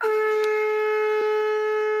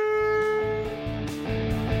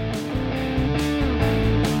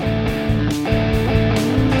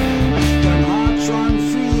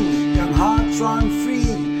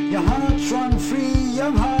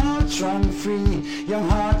free, young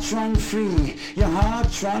hearts run free, young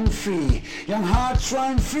hearts run free, young hearts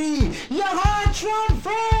run free, young hearts run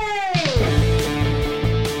free!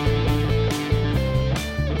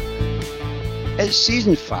 It's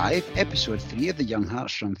season 5, episode 3 of the Young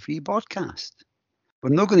Hearts Run Free podcast. We're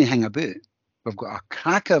not going to hang about. We've got a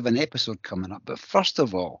cracker of an episode coming up, but first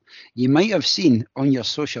of all, you might have seen on your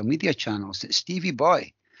social media channels that Stevie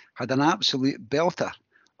Boy had an absolute belter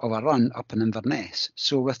of a run up in Inverness.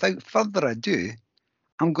 So without further ado,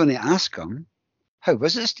 I'm going to ask him, how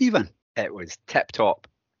was it, Stephen? It was tip-top.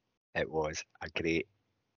 It was a great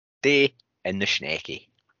day in the Schnecky.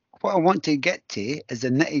 What I want to get to is the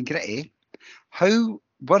nitty-gritty. How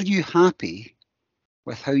were you happy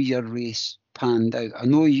with how your race panned out? I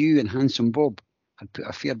know you and Handsome Bob had put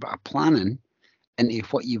a fair bit of planning into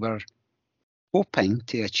what you were hoping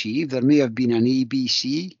to achieve. There may have been an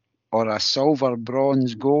ABC or a silver,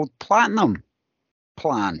 bronze, gold, platinum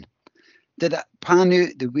plan. Did it pan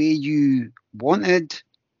out the way you wanted?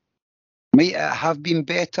 Might it have been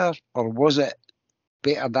better, or was it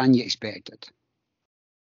better than you expected?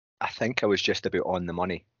 I think I was just about on the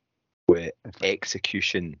money with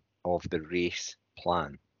execution of the race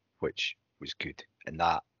plan, which was good, and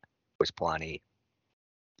that was plan A.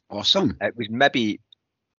 Awesome. It was maybe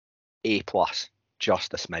A+,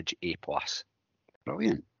 just a smidge A+.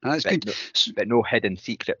 Brilliant. That's good. But no hidden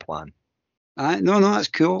secret plan. No, that's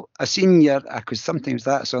cool. I seen your, because sometimes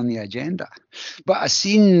that's on the agenda, but I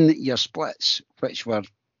seen your splits, which were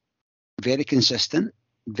very consistent,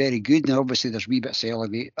 very good. And obviously there's wee bits of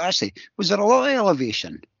elevation. Actually, was there a lot of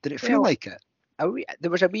elevation? Did it feel like it?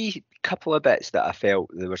 There was a wee couple of bits that I felt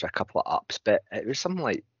there was a couple of ups, but it was something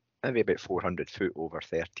like maybe about 400 foot over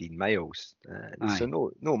 13 miles.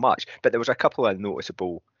 So no much, but there was a couple of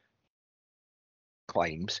noticeable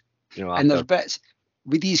climbs. You know, and there's bits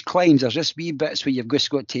with these climbs, there's just wee bits where you've just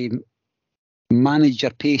got to manage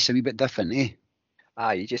your pace a wee bit different,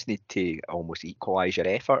 eh? You just need to almost equalise your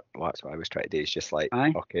effort. Well, that's what I was trying to do. It's just like,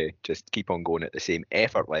 okay, just keep on going at the same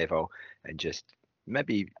effort level and just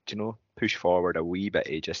maybe, push forward a wee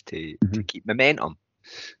bit just to keep momentum.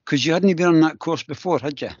 Because you hadn't been on that course before,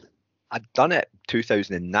 had you? I'd done it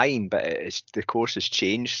 2009, but the course has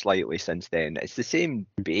changed slightly since then. It's the same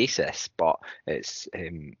basis, but it's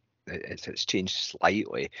changed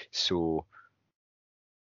slightly. So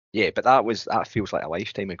yeah, but that feels like a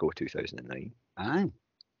lifetime ago, 2009. Aye,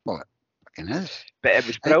 well, it fucking is. But it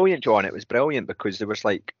was brilliant, John. It was brilliant because there was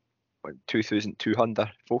like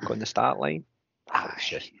 2,200 folk on the start line.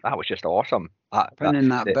 That was just awesome. Putting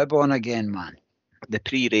that bib on again, man. The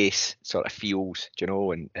pre-race sort of feels,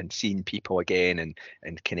 and seeing people again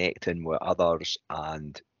and connecting with others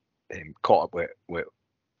and caught up with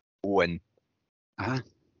Owen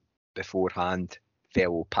beforehand,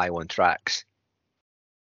 fellow Pylon Tracks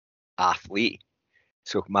athlete.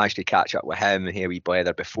 So managed to catch up with him and hear wee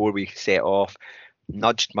blether before we set off.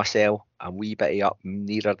 Nudged myself a wee bit up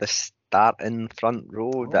nearer the starting front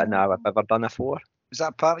row than I've ever done before. Was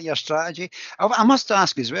that part of your strategy? I must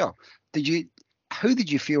ask as well, how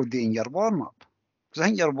did you feel doing your warm-up? Because I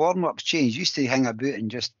think your warm-up's changed. You used to hang about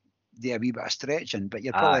and just do a wee bit of stretching, but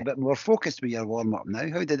you're probably a bit more focused with your warm-up now.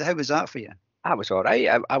 How was that for you? I was all right.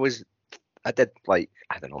 I did like,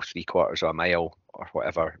 I don't know, 3/4 of a mile or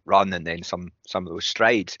whatever run, and then some of those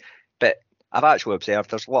strides. But I've actually observed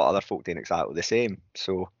there's a lot of other folk doing exactly the same.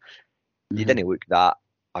 So you didn't look that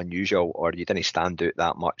unusual, or you didn't stand out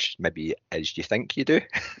that much maybe as you think you do.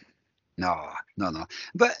 No.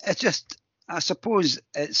 But it's just, I suppose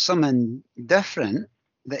it's something different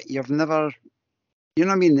that you've never, you know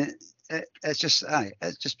what I mean? It's just that.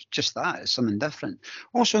 It's something different.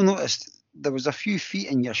 Also noticed there was a few feet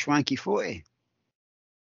in your Schwanky 40.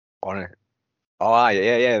 On it. Oh,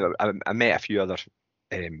 yeah. I met a few other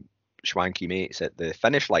Schwanky mates at the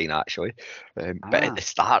finish line actually, but at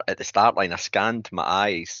the start line, I scanned my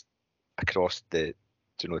eyes across the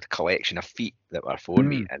collection of feet that were for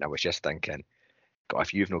me, and I was just thinking, God,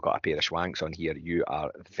 if you've not got a pair of Schwanks on here, you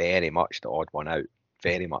are very much the odd one out.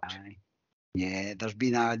 Very much. Yeah, there's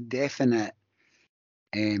been a definite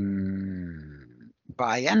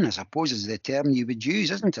buy-in, I suppose, is the term you would use,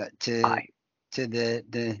 isn't it? To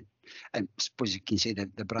the I suppose you can say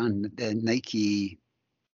the brand, the Nike,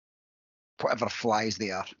 whatever flies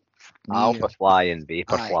they are. Alpha Fly and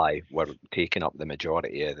Vaporfly were taking up the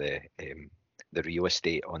majority of the real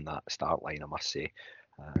estate on that start line, I must say.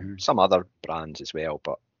 Some other brands as well,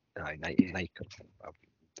 but Nike have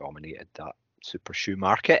dominated that super shoe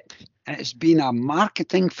market. It's been a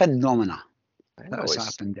marketing phenomena that has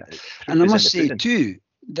happened. And I must say too,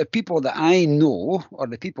 the people that I know, or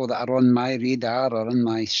the people that are on my radar or on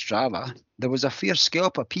my Strava, there was a fair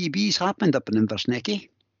scalp of PBs happened up in Inversnecky.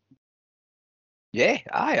 Yeah,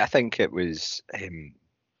 I think it was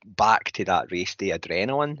back to that race day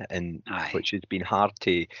adrenaline, and which has been hard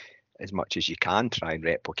to, as much as you can, try and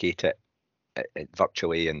replicate it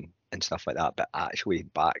virtually and stuff like that, but actually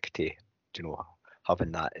back to,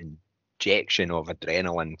 having that injection of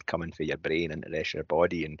adrenaline coming through your brain and the rest of your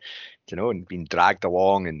body, and and being dragged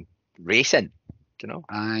along and racing,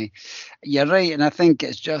 Aye, you're right, and I think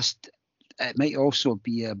it's just, it might also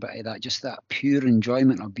be a bit of that, just that pure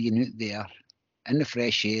enjoyment of being out there in the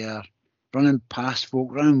fresh air, running past folk,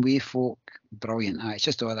 running with folk. Brilliant. Aye, it's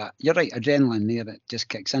just all that. You're right, adrenaline there, it just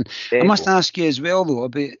kicks in. I must ask you as well, though,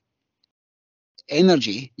 about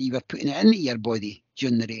energy you were putting it into your body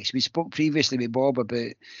during the race. We spoke previously with Bob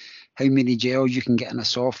about how many gels you can get in a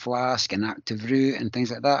soft flask and active root and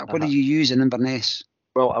things like that. What do you use in Inverness?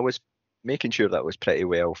 Well, I was making sure that it was pretty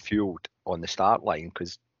well fueled on the start line,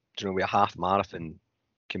 because with a half marathon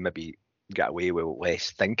can maybe get away with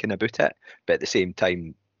less thinking about it, but at the same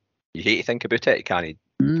time you hate to think about it. It can't,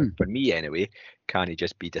 for me anyway, can't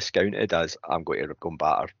just be discounted as I'm going to go and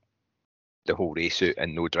batter the whole race out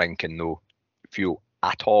and no drink and no fuel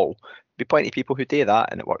at all. Be plenty of people who do that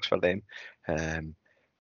and it works for them,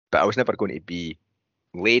 but I was never going to be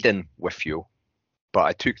laden with fuel. But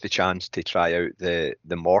I took the chance to try out the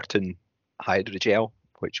Morton hydrogel,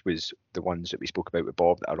 which was the ones that we spoke about with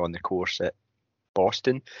Bob that are on the course at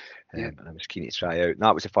Boston. And I was keen to try out. And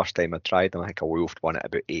that was the first time I tried them. I think I wolfed one at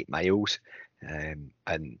about 8 miles. And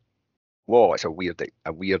whoa, it's a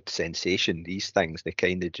weird sensation. These things, they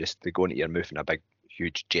kind of they go into your mouth in a big,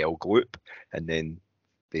 huge gel gloop, and then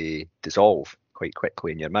they dissolve quite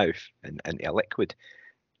quickly in your mouth and into a liquid.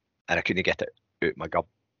 And I couldn't get it out my gut,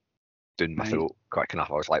 down my throat quick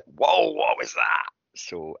enough. I was like, whoa, what was that?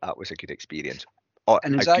 So that was a good experience.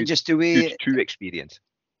 And is that just the way? Good experience.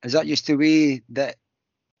 Is that just the way that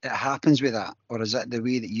it happens with that, or is that the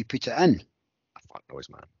way that you put it in? I fuck knows,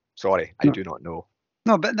 man. Sorry, I do not know.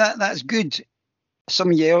 No, but that's good.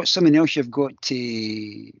 Something else you've got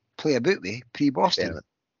to play about with pre-Boston.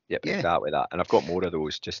 Yep, exactly that. And I've got more of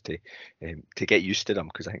those just to get used to them,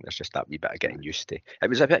 because I think there's just that wee bit of getting used to. It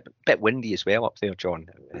was a bit windy as well up there, John.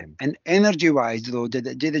 And energy-wise, though, did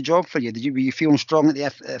it do the job for you? Were you feeling strong at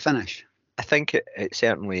the finish? I think it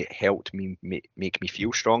certainly helped me make me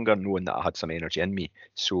feel stronger, knowing that I had some energy in me.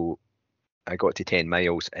 So I got to 10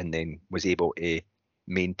 miles and then was able to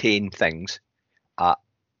maintain things at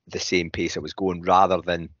the same pace I was going, rather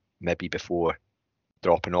than maybe before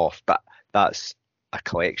dropping off. But that's a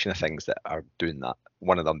collection of things that are doing that.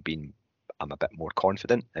 One of them being I'm a bit more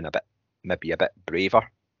confident and maybe a bit braver.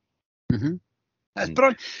 Mm-hmm. That's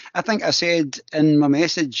brilliant. I think I said in my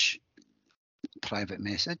message, private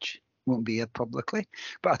message, won't be here publicly,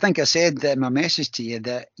 but I think I said in my message to you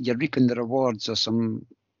that you're reaping the rewards of some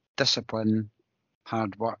discipline,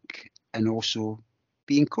 hard work, and also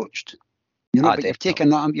being coached. But you've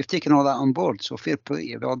taken all that on board, so fair play to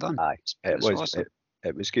you, well done. Aye, it was awesome.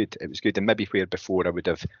 It was good. It was good. And maybe where before I would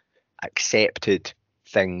have accepted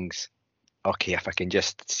things, okay, if I can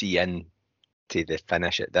just see in to the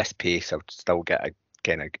finish at this pace, I'll still get a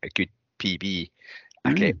kind of a good PB.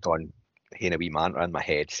 I kept on having a wee mantra in my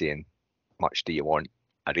head saying, much do you want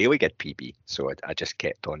a really good PB? So I just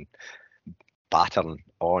kept on battering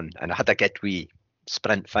on, and I had a good wee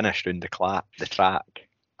sprint finish round the track.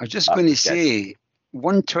 I was just going to say,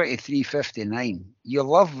 1:23:59. You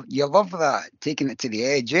love that, taking it to the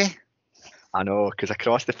edge, eh? I know, because I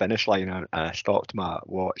crossed the finish line and I stopped my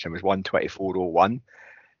watch and it was 1:24:01,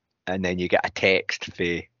 and then you get a text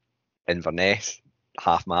for Inverness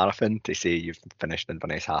half marathon to say you've finished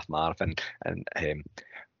Inverness half marathon, and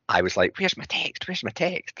I was like, where's my text?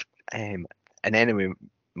 And anyway,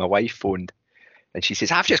 my wife phoned and she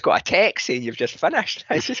says, I've just got a text saying you've just finished.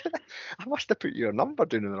 I said, I must have put your number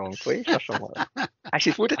down in the wrong place or something. I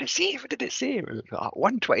said, what did it say? It was like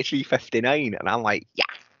 1:23:59, and I'm like,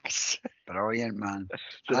 yes. Brilliant, man.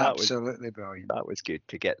 So absolutely brilliant. That was good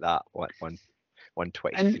to get that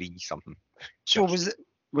 1:23 something. So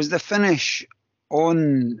was the finish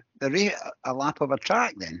on the a lap of a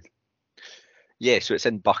track then? Yeah, so it's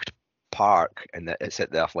in Bucht Park, and it's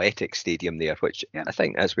at the Athletic Stadium there, which I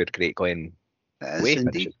think is where Great Glen Way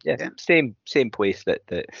indeed. Yeah, same place that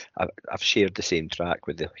I've shared the same track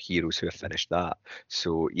with the heroes who have finished that.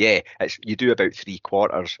 So yeah, you do about 3/4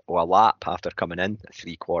 of a lap after coming in, a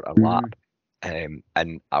 3/4 lap,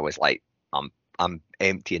 and I was like, I'm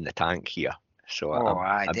emptying the tank here. So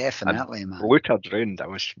aye, I'm definitely, man. blootered round. I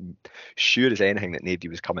was sure as anything that nobody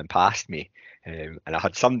was coming past me, and I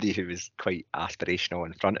had somebody who was quite aspirational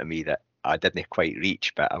in front of me that I didn't quite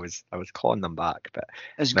reach, but I was clawing them back. But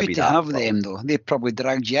It's maybe good to that have little, them, though. They probably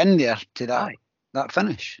dragged you in there to aye, that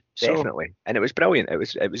finish. So, definitely, and it was brilliant.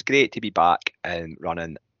 It was great to be back and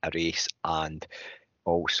running a race, and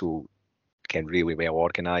also really well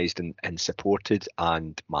organised and supported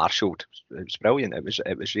and marshalled. It was brilliant.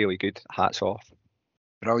 It was really good. Hats off.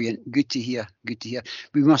 brilliant. Good to hear. Good to hear.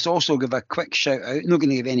 We must also give a quick shout out, not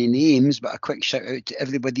going to give any names, but a quick shout out to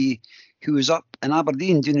everybody who was up in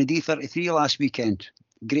Aberdeen doing the D33 last weekend.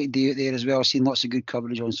 Great day out there as well. Seen lots of good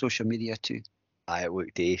coverage on social media too. It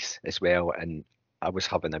looked ace as well, and I was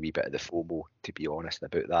having a wee bit of the FOMO, to be honest,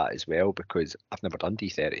 about that as well, because I've never done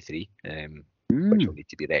D33, which will need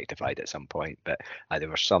to be rectified at some point. But there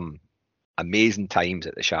were some amazing times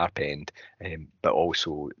at the sharp end, but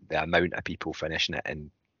also the amount of people finishing it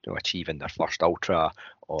and achieving their first ultra,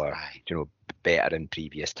 or better than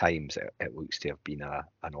previous times. It looks to have been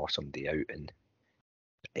an awesome day out in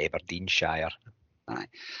Aberdeenshire. Aye.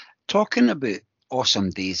 Talking about awesome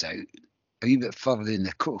days out, a wee bit further down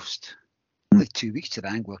the coast, only 2 weeks to the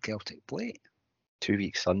Anglo-Celtic Plate. 2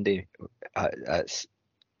 weeks Sunday. It's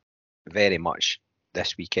very much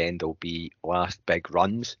this weekend will be last big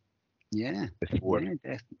runs. Yeah. Before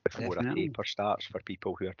Definitely. a taper starts for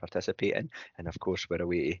people who are participating, and of course we're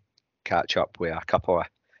away to catch up with a couple of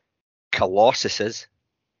colossuses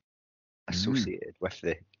associated with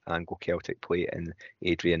the Anglo-Celtic Plate, and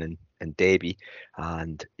Adrian and Debbie,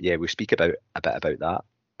 and yeah, we'll speak a bit about that.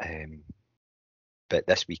 But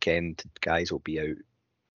this weekend, guys will be out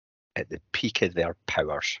at the peak of their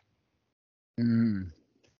powers. John,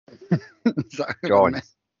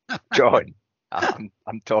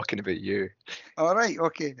 I'm talking about you. All right,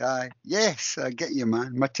 okay. Yes, I get you,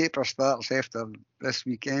 man. My taper starts after this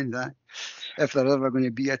weekend. If there's ever going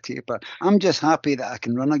to be a taper, I'm just happy that I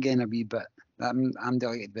can run again a wee bit. I'm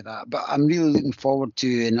delighted with that. But I'm really looking forward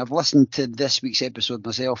to, and I've listened to this week's episode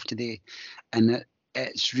myself today, and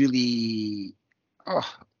it's really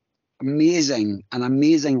amazing, an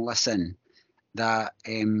amazing listen. That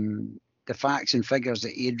the facts and figures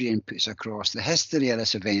that Adrian puts across, the history of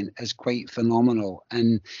this event is quite phenomenal.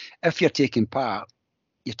 And if you're taking part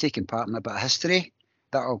in a bit of history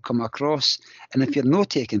that'll come across. And if you're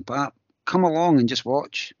not taking part, come along and just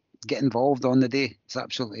watch, get involved on the day. It's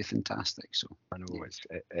absolutely fantastic. So I know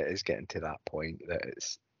it is getting to that point that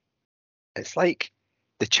it's like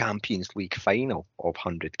the Champions League final of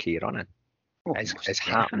 100k running. It's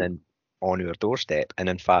happening on your doorstep, and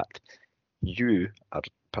in fact, you are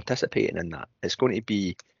participating in that. It's going to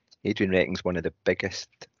be, Adrian reckons, one of the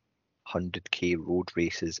biggest 100k road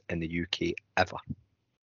races in the UK ever.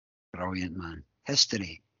 Brilliant, man.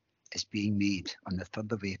 History is being made on the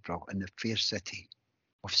 3rd of April in the fair city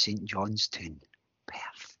of St Johnstown,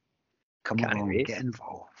 Perth. Come along, get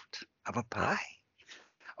involved, have a pie.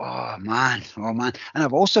 Oh man. And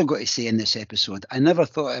I've also got to say in this episode, I never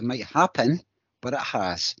thought it might happen, but it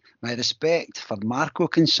has. My respect for Marco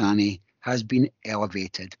Consani has been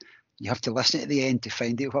elevated. You have to listen to the end to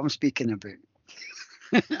find out what I'm speaking about.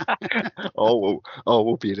 all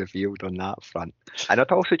will be revealed on that front. And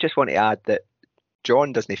I'd also just want to add that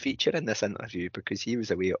John doesn't feature in this interview because he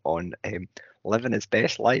was away on living his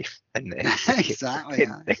best life in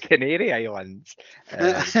the Canary Islands.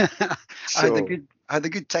 I had a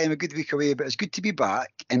good time, a good week away, but it's good to be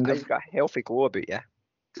back. And I've got a healthy glow about you.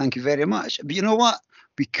 Thank you very much. But you know what?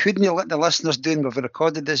 We couldn't let the listeners down. We've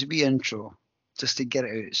recorded this wee intro just to get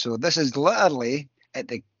it out. So this is literally at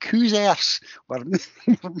the Cousers. We're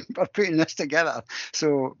putting this together.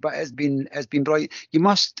 So, but it's been brilliant. You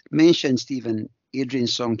must mention, Stephen,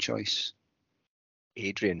 Adrian's song choice.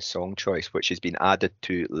 Adrian's song choice, which has been added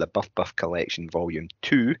to Le Buff Buff Collection Volume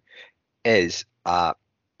 2, is a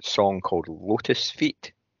song called Lotus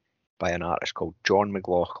Feet by an artist called John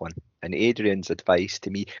McLaughlin. And Adrian's advice to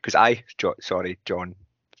me, because John,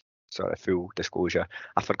 sort of full disclosure,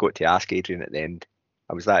 I forgot to ask Adrian at the end.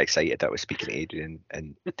 I was that excited that I was speaking to Adrian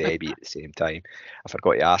and Debbie at the same time. I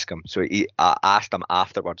forgot to ask him. So I asked him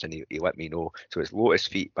afterwards, and he let me know. So it's Lotus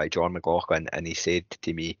Feet by John McLaughlin, and he said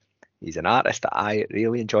to me, he's an artist that I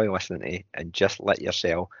really enjoy listening to, and just let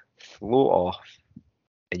yourself float off,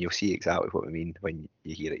 and you'll see exactly what we mean when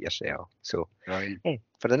you hear it yourself. So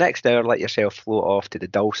for the next hour, let yourself float off to the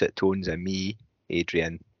dulcet tones of me,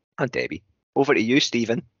 Adrian, and Debbie. Over to you,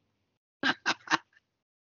 Stephen.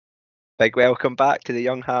 Big welcome back to the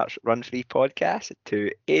Young Hearts Run Free podcast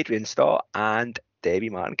to Adrian Stott and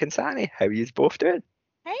Debbie Martin Consani. How are you both doing?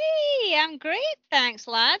 Hey, I'm great, thanks,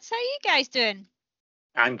 lads. How are you guys doing?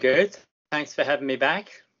 I'm good. Thanks for having me back.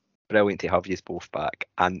 Brilliant to have you both back.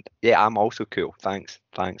 And yeah, I'm also cool. Thanks,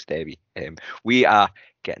 Debbie. We are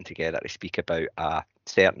getting together to speak about a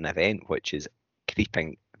certain event which is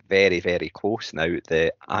creeping very, very close now,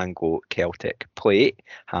 the Anglo-Celtic Plate,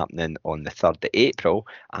 happening on the 3rd of April.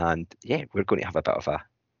 And yeah, we're going to have a bit of a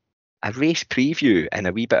race preview and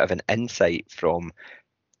a wee bit of an insight from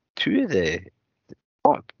two of the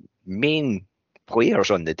main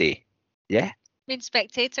players on the day. Yeah? Main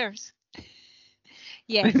spectators.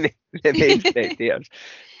 Yes. The main spectators.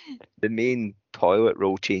 The main toilet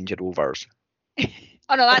roll changeovers.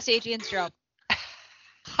 Oh no, that's Adrian's job.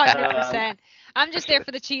 100%. I'm just there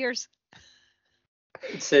for the cheers.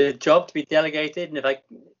 It's a job to be delegated, and if it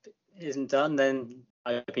isn't done, then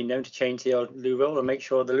I've been known to change the old loo roll and make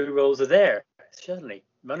sure the loo rolls are there. Certainly,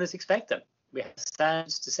 runners expect them. We have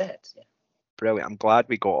standards to set. Yeah. Brilliant. I'm glad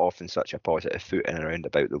we got off in such a positive footing around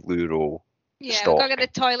about the loo roll. Yeah, stock. we've got to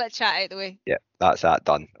get the toilet chat out the way. Yeah, that's that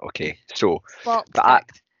done. Okay, so But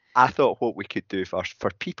I thought what we could do first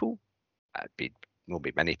for people, there'll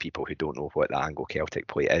be many people who don't know what the Anglo-Celtic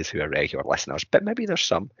Plate is who are regular listeners, but maybe there's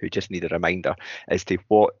some who just need a reminder as to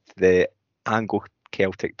what the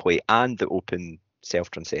Anglo-Celtic Plate and the Open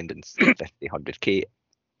Self-Transcendence 50-100K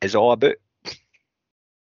is all about.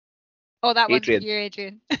 Oh, that one's for Adrian. you,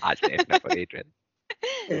 Adrian. That's definitely for Adrian.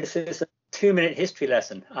 This is a 2-minute history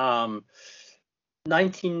lesson.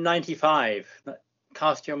 1995.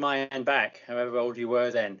 Cast your mind back, however old you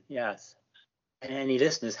were then. Yes. And any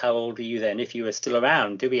listeners, how old are you then, if you were still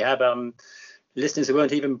around? Do we have listeners who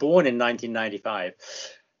weren't even born in 1995?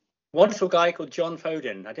 Wonderful guy called John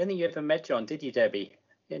Foden. I don't think you ever met John, did you, Debbie?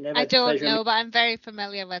 I don't know, but I'm very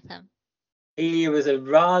familiar with him. He was a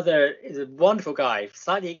wonderful guy,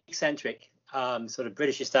 slightly eccentric, sort of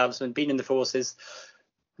British establishment, been in the forces.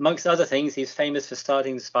 Amongst other things, he's famous for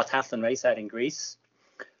starting the Spartathlon race out in Greece.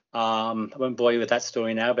 I won't bore you with that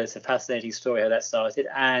story now, but it's a fascinating story how that started.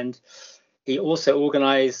 And he also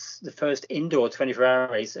organised the first indoor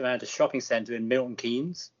 24-hour race around a shopping centre in Milton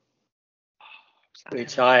Keynes,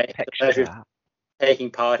 which I had the pleasure of taking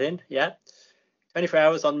part in. Yeah, 24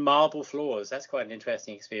 hours on marble floors. That's quite an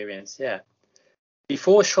interesting experience. Yeah.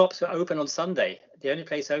 Before shops were open on Sunday, the only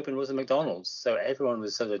place open was a McDonald's, so everyone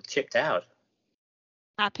was sort of chipped out.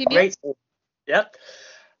 Happy meal. Great. Yep.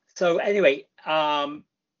 So anyway,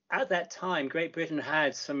 at that time, Great Britain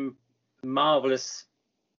had some marvellous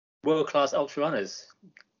world-class ultra runners.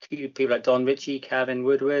 People like Don Ritchie, Calvin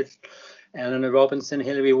Woodward, Eleanor Robinson,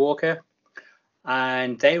 Hilary Walker.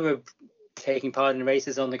 And they were taking part in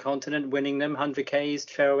races on the continent, winning them, 100Ks,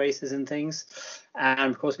 trail races and things.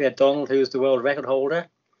 And of course, we had Donald, who was the world record holder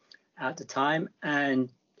at the time.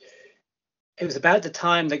 And it was about the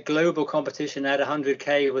time that global competition at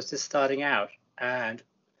 100K was just starting out. And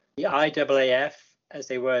the IAAF, as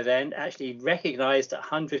they were then, actually recognized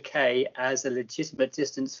 100K as a legitimate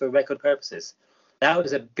distance for record purposes. That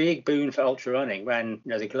was a big boon for ultra running when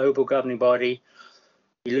the global governing body,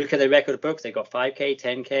 you look at the record books, they've got 5K,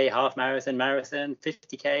 10K, half marathon,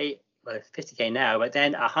 50K, well, 50K now, but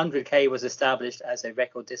then 100K was established as a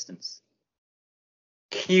record distance.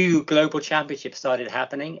 Q global championships started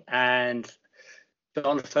happening, and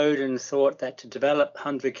John Foden thought that to develop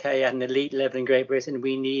 100K at an elite level in Great Britain,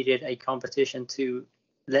 we needed a competition to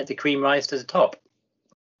let the cream rise to the top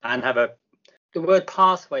and have the word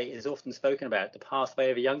pathway is often spoken about, the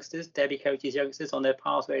pathway of youngsters. Debbie coaches youngsters on their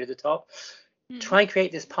pathway to the top. Try and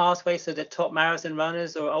create this pathway so that top marathon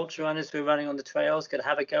runners or ultra runners who are running on the trails could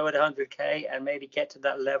have a go at 100K and maybe get to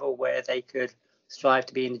that level where they could strive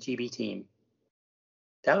to be in the GB team.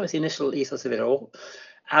 That was the initial ethos of it all.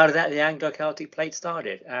 Out of that, the Anglo-Celtic Plate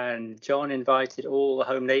started, and John invited all the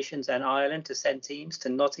home nations and Ireland to send teams to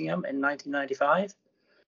Nottingham in 1995.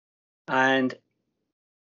 And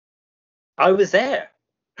I was there.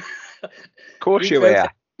 Of course you were.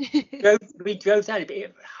 We drove down.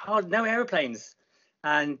 No aeroplanes,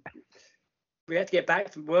 and we had to get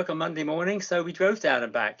back from work on Monday morning, so we drove down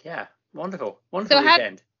and back. Yeah, wonderful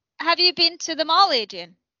weekend. Have you been to them all,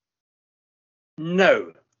 Adrian?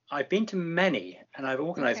 No, I've been to many, and I've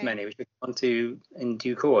organised many, which we'll come on to in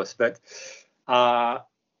due course. But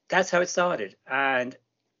that's how it started. And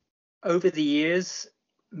over the years,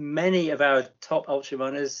 many of our top ultra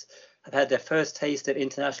runners have had their first taste of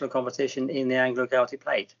international competition in the Anglo-Celtic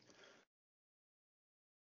Plate.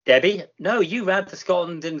 Debbie? No, you ran for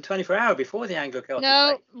Scotland in the 24-hour before the Anglo-Celtic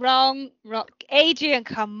Plate. Wrong. Adrian,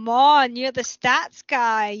 come on. You're the stats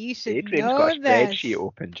guy. You should Adrian's know got a this. spreadsheet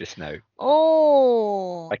open just now.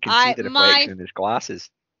 Oh. I can see the reflection in his glasses.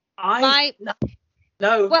 I'm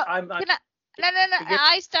No.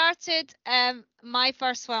 I started. My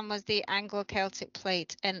first one was the Anglo-Celtic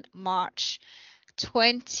Plate in March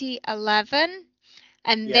 2011.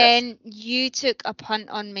 And Yes. then you took a punt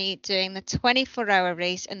on me doing the 24-hour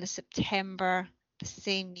race in the September the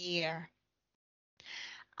same year.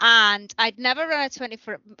 And I'd never run a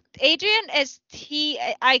 24. Adrian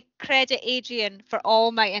I credit Adrian for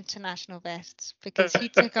all my international bests because he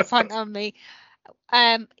took a punt on me.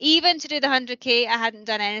 Even to do the 100k, I hadn't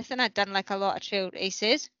done anything. I'd done like a lot of trail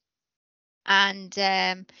races. And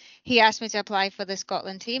he asked me to apply for the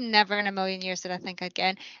Scotland team. Never in a million years did I think I'd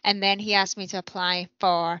get in. And then he asked me to apply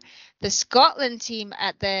for the Scotland team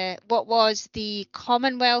at what was the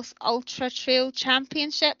Commonwealth Ultra Trail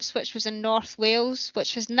Championships, which was in North Wales,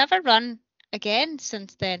 which was never run again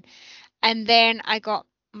since then. And then I got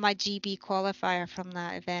my GB qualifier from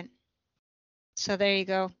that event. So there you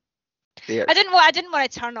go. Yeah. I didn't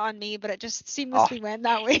want to turn it on me, but it just seamlessly went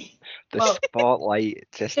that way. The spotlight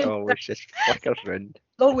just always just flickers round.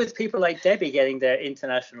 Along with people like Debbie getting their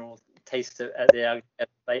international taste at the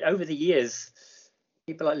like over the years,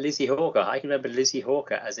 people like Lizzie Hawker. I can remember Lizzie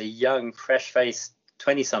Hawker as a young, fresh-faced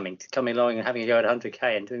 20-something coming along and having a go at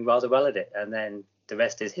 100k and doing rather well at it. And then the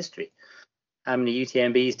rest is history. How many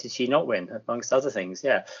UTMBs did she not win, amongst other things?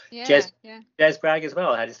 Yeah. Jez Bragg as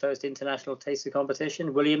well had his first international taste of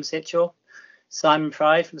competition. William Sitchell, Simon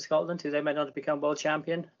Pride from Scotland, who then went on to become world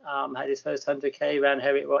champion, had his first 100k, ran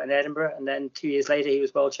Heriot Watt in Edinburgh, and then 2 years later he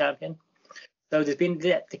was world champion. So there's been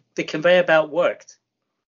the conveyor belt worked.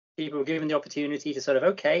 People were given the opportunity to sort of,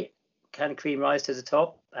 okay, can cream rise to the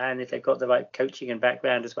top? And if they've got the right coaching and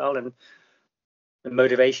background as well, and the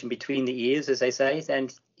motivation between the ears, as they say, then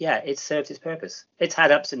yeah, it served its purpose. It's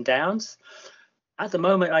had ups and downs. At the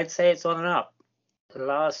moment, I'd say it's on and up. The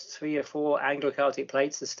last 3 or 4 Anglo-Celtic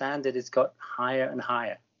plates, the standard has got higher and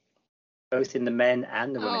higher, both in the men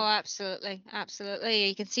and the women. Oh, absolutely.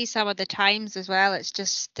 You can see some of the times as well. It's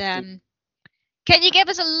just, can you give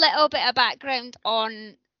us a little bit of background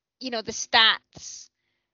on, the stats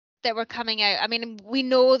that were coming out? I mean, we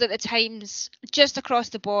know that the times just across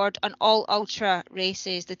the board on all ultra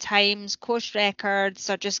races, the times, course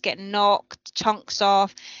records are just getting knocked chunks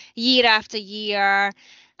off year after year.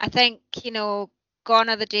 I think, gone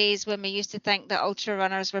are the days when we used to think that ultra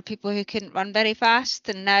runners were people who couldn't run very fast,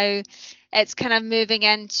 and now it's kind of moving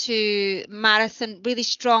into marathon, really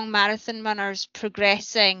strong marathon runners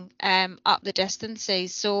progressing up the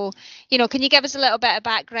distances. So, can you give us a little bit of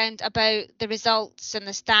background about the results and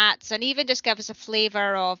the stats, and even just give us a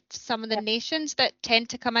flavour of some of the nations that tend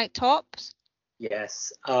to come out tops?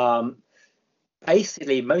 Yes.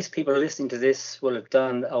 Basically, most people listening to this will have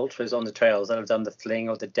done ultras on the trails. They'll have done the Fling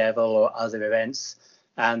or the Devil or other events,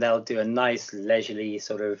 and they'll do a nice leisurely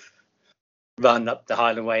sort of run up the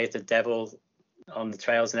Highland Way at the Devil on the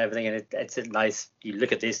trails and everything. And it's a nice, you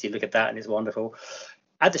look at this, you look at that, and it's wonderful.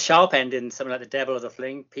 At the sharp end, in something like the Devil or the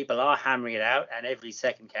Fling, people are hammering it out, and every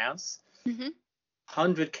second counts.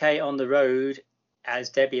 100k on the road, as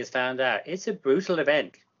Debbie has found out, it's a brutal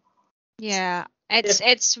event. Yeah,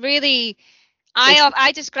 it's really.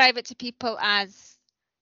 I describe it to people as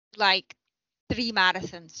like 3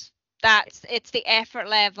 marathons. It's the effort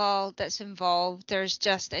level that's involved.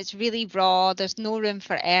 It's really raw. There's no room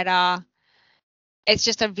for error. It's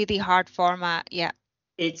just a really hard format. Yeah.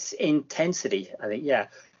 It's intensity, I think. Yeah.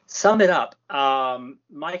 Sum it up.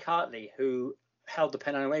 Mike Hartley, who held the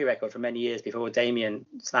Pennine Way record for many years before Damien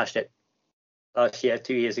smashed it last year,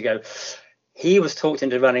 2 years ago, he was talked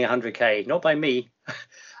into running 100k, not by me.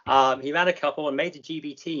 He ran a couple and made the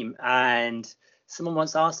GB team, and someone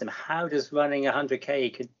once asked him, how does running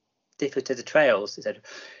 100k could differ to the trails? He said,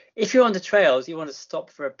 if you're on the trails, you want to stop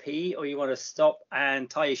for a pee or you want to stop and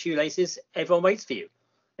tie your shoelaces, everyone waits for you.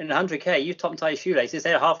 In 100k, you stop and tie your shoelaces,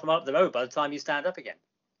 they're half a mile up the road by the time you stand up again.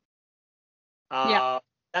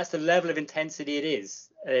 That's the level of intensity it is.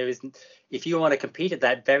 If you want to compete at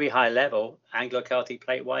that very high level, Anglo-Celtic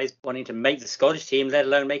plate-wise, wanting to make the Scottish team, let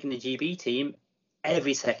alone making the GB team,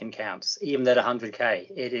 every second counts, even at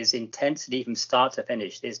 100k. It is intensity from start to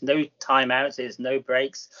finish. There's no timeouts, there's no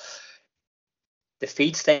breaks. The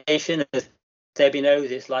feed station, as Debbie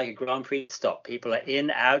knows, it's like a Grand Prix stop. People are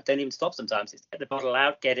in, out, don't even stop sometimes. It's get the bottle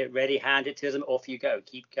out, get it ready, hand it to them, off you go,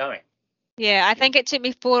 keep going. Yeah, I think it took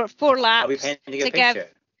me four laps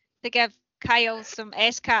to give Kyle some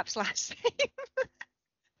S caps last time.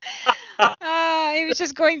 He was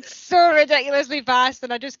just going so ridiculously fast,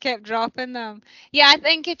 and I just kept dropping them. Yeah, I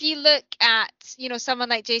think if you look at, someone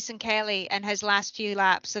like Jason Kelly and his last few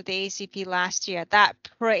laps of the ACP last year, that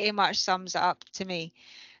pretty much sums it up to me.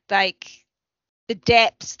 Like, the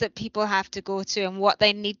depths that people have to go to and what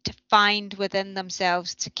they need to find within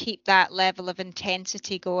themselves to keep that level of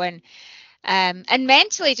intensity going. And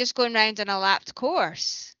mentally just going around on a lapped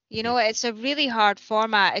course. You know, it's a really hard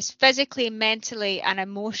format. It's physically, mentally, and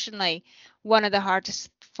emotionally one of the hardest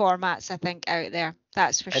formats, I think, out there.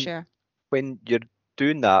 That's for sure. When you're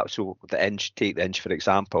doing that, so take the Inch for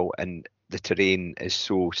example, and the terrain is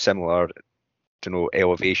so similar,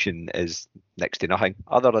 elevation is next to nothing.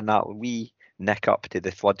 Other than that, we nick up to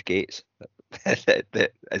the floodgates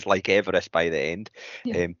that is like Everest by the end.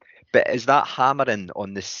 Yeah. But is that hammering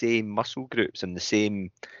on the same muscle groups and the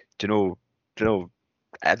same,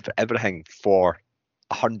 everything for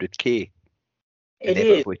 100k? It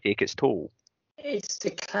inevitably take its toll. It's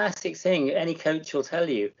the classic thing. Any coach will tell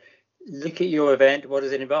you. Look at your event. What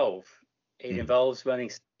does it involve? It involves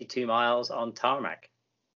running 62 miles on tarmac.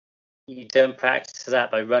 You don't practice that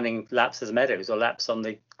by running laps as meadows or laps on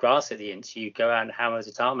the grass at the Inch. You go out and hammer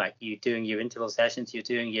the tarmac. You're doing your interval sessions. You're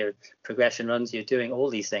doing your progression runs. You're doing all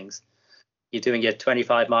these things. You're doing your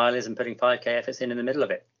 25 milers and putting 5k efforts in the middle of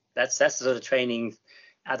it. That's the sort of training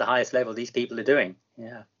at the highest level these people are doing.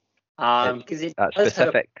 Yeah. Because that's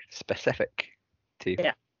specific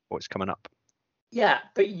to what's coming up. Yeah,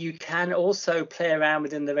 but you can also play around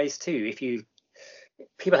within the race too. If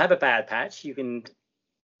people have a bad patch, you can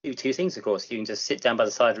do two things, of course. You can just sit down by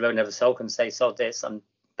the side of the road and have a sulk and say, sod this, I'm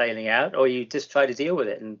bailing out, or you just try to deal with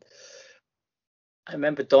it. And I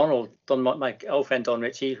remember my old friend Don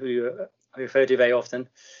Ritchie, who I refer to very often,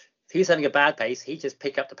 if he was having a bad pace, he'd just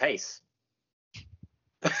pick up the pace.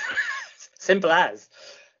 Simple as.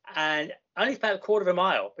 And only about a quarter of a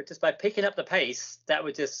mile, but just by picking up the pace, that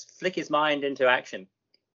would just flick his mind into action.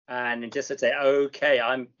 And just to say, okay,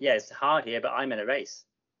 it's hard here, but I'm in a race.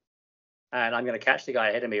 And I'm going to catch the guy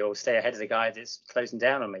ahead of me or stay ahead of the guy that's closing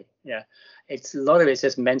down on me. Yeah. A lot of it's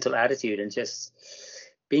just mental attitude and just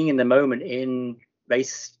being in the moment in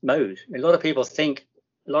race mode. A lot of people think,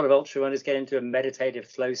 a lot of ultra runners get into a meditative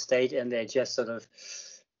flow state and they're just sort of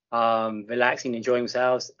relaxing, enjoying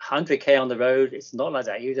themselves. 100k on the road, it's not like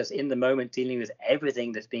that. You're just in the moment dealing with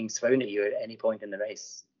everything that's being thrown at you at any point in the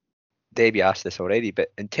race. Debbie asked this already,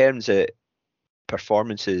 but in terms of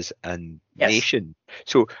performances and nation,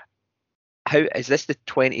 so how is this the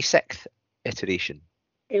 26th iteration?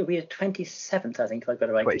 It'll be the 27th, I think, if I've got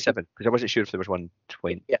it right. 27, because I wasn't sure if there was one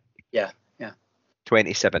 20. Yeah.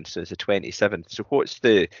 27th, so it's the 27th. So what's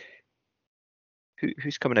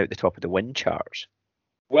who's coming out the top of the win charts?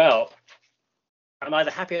 Well, I'm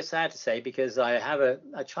either happy or sad to say, because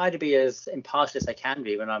I try to be as impartial as I can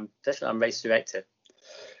be especially I'm race director.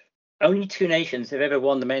 Only two nations have ever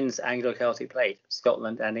won the men's Anglo-Celtic Plate,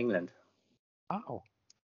 Scotland and England. Oh.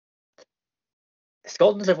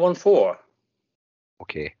 Scotland have won 4.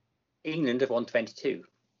 Okay. England have won 22.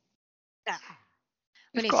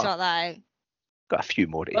 We need to sort that out. Got a few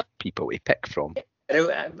more people to pick from.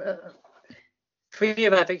 3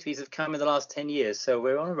 of our victories have come in the last 10 years, so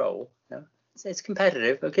we're on a roll. It's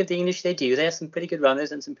competitive. We'll give the English their due. They have some pretty good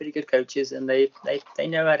runners and some pretty good coaches, and they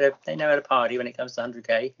know how to party when it comes to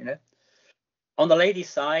 100k. On the ladies'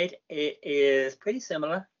 side, it is pretty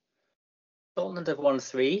similar. Scotland have won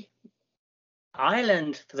 3.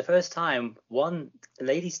 Ireland, for the first time, won the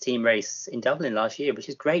ladies' team race in Dublin last year, which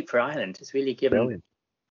is great for Ireland. It's really given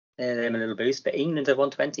them a little boost. But England have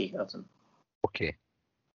won 20 of them. Okay.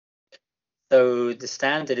 So the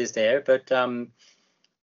standard is there, but a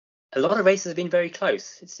lot of races have been very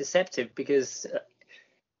close. It's deceptive because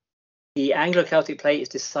the Anglo-Celtic Plate is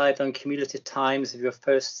decided on cumulative times of your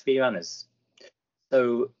first 3 runners.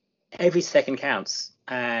 So every second counts,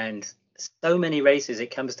 and so many races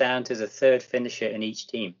it comes down to the third finisher in each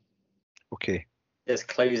team. Okay. Just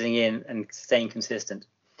closing in and staying consistent.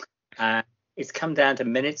 It's come down to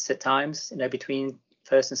minutes at times, between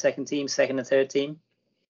first and second team, second and third team.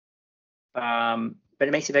 But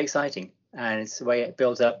it makes it very exciting, and it's the way it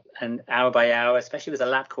builds up, and hour by hour, especially with a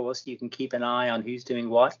lap course, you can keep an eye on who's doing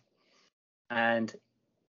what, and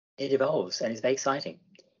it evolves, and it's very exciting.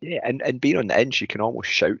 Yeah, and being on the Inch, you can almost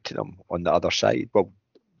shout to them on the other side. Well,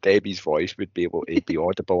 Debbie's voice would be able to be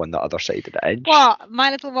audible on the other side of the Inch. What? My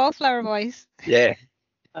little wallflower voice? Yeah.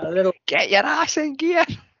 A little. Get your ass in gear.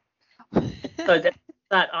 So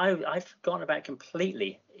that I've forgotten about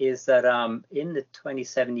completely is that in the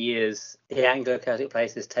 27 years the Anglo-Celtic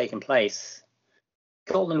Plate has taken place,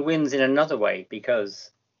 Scotland wins in another way because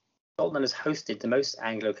Scotland has hosted the most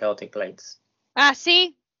Anglo-Celtic Plates.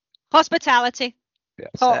 See? Hospitality. Yeah,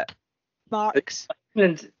 top marks.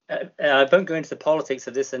 England, I won't go into the politics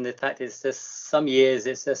of this, and the fact is just some years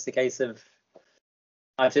it's just a case of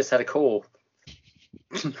I've just had a call.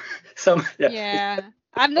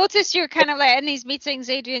 I've noticed you're kind of like in these meetings,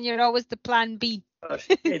 Adrian, you're always the plan B.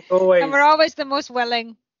 It's always, and we're always the most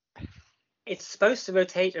willing. It's supposed to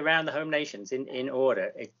rotate around the home nations in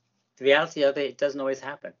order. The reality of it doesn't always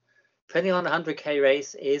happen. Putting on a 100k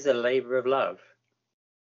race is a labor of love.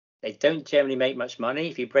 They don't generally make much money.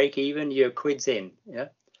 If you break even, you're quids in. Yeah.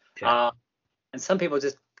 And some people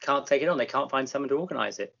just can't take it on. They can't find someone to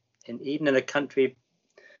organise it. And even in a country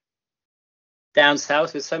down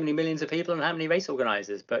south with so many millions of people and how many race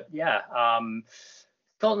organisers. But yeah,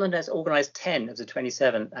 Scotland has organised 10 of the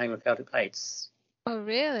 27 Anglo-Celtic plates. Oh,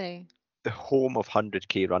 really? The home of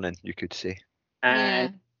 100k running, you could say.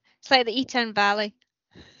 And yeah. It's like the Eton Valley.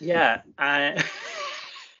 Yeah. And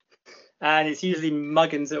it's usually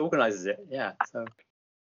Muggins that organises it. Yeah. So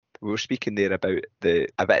We were speaking there about a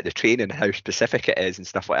bit of the training, how specific it is and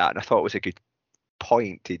stuff like that. And I thought it was a good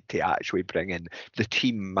point to actually bring in the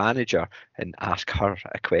team manager and ask her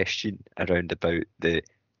a question around about the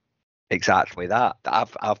exactly that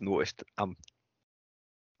I've noticed. I'm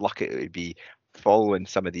lucky to be following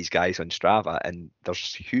some of these guys on Strava, and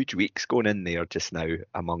there's huge weeks going in there just now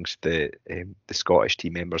amongst the Scottish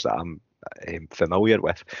team members that I'm familiar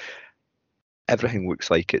with. Everything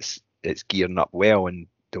looks like it's gearing up well, and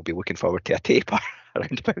they'll be looking forward to a taper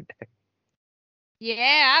around about now.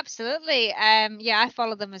 Yeah, absolutely. Yeah, I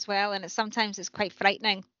follow them as well, and sometimes it's quite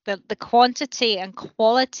frightening the quantity and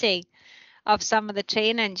quality of some of the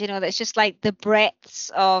training. You know, that's just like the breadths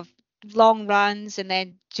of long runs, and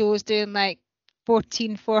then Joe's doing like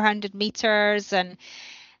 400 meters, and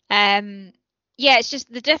yeah, it's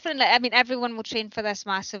just the different. I mean, everyone will train for this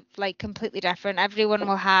massive, like completely different. Everyone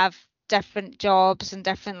will have different jobs and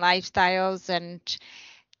different lifestyles, and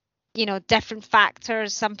you know, different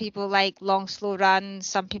factors. Some people like long, slow runs.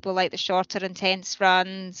 Some people like the shorter, intense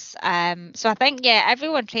runs. So I think, yeah,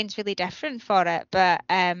 everyone trains really different for it. But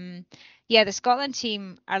yeah, the Scotland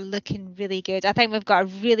team are looking really good. I think we've got a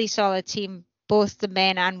really solid team, both the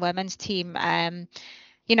men and women's team.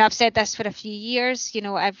 You know, I've said this for a few years. You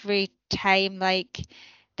know, every time like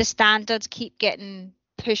the standards keep getting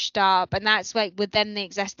pushed up, and that's like within the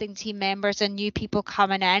existing team members and new people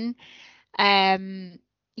coming in.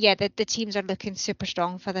 Yeah, the teams are looking super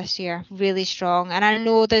strong for this year, really strong. And I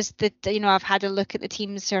know there's you know, I've had a look at the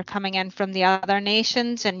teams who are coming in from the other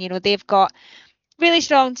nations, and you know, they've got really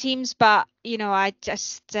strong teams, but you know, I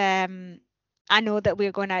just I know that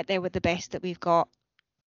we're going out there with the best that we've got.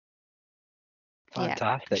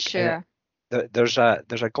 Fantastic. Yeah, sure. There's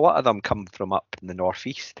a glut of them come from up in the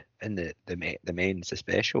northeast, in the men's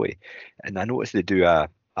especially, and I noticed they do a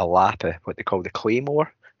lap of what they call the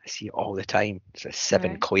Claymore. I see it all the time. It's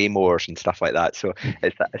 7 claymores and stuff like that. So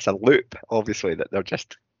it's a loop, obviously, that they're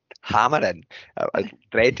just hammering. I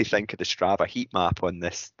dread to think of the Strava heat map on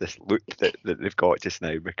this loop that they've got just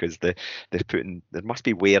now, because they must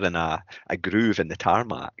be wearing a groove in the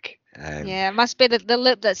tarmac. Yeah, it must be the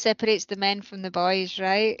loop that separates the men from the boys,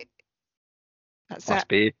 right? That's must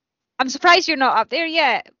be. I'm surprised you're not up there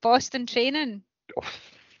yet. Boston training,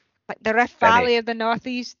 like the Rift Valley of the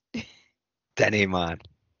Northeast. Denny, man.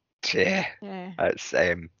 Yeah. It's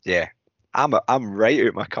yeah. I'm right out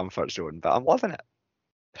of my comfort zone, but I'm loving it.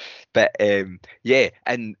 But yeah,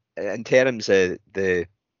 and in terms of the,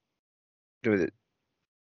 you know,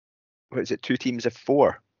 what is it, 2 teams of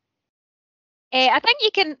 4? I think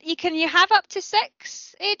you have up to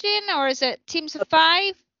 6, Adrian, or is it teams of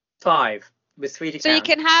 5? 5 with 3 to count. So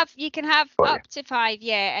you can have up to 5,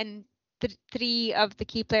 yeah, and 3 of the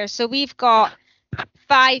key players. So we've got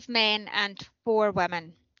 5 men and 4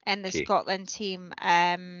 women in the Scotland team.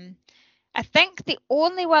 I think the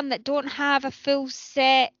only one that don't have a full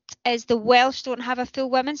set is the Welsh don't have a full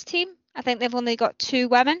women's team. I think they've only got 2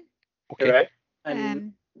 women. Okay. Correct.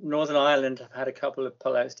 And Northern Ireland have had a couple of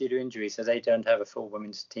pullouts due to injury, so they don't have a full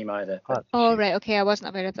women's team either. Oh, right. Okay, I wasn't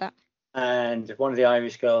aware of that. And one of the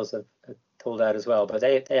Irish girls have pulled out as well, but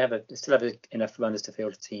they still have enough runners to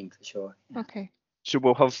field a team for sure. Yeah. Okay. So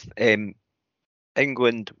we'll have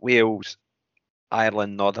England, Wales,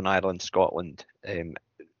 Ireland, Northern Ireland, Scotland.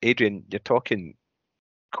 Adrian, you're talking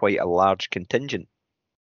quite a large contingent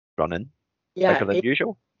running. Yeah, bigger than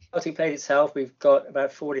usual. Celtic Plate itself, we've got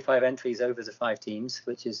about 45 entries over the 5 teams,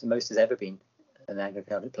 which is the most has ever been an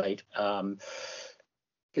Anglo-Celtic Plate.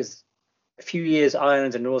 Because a few years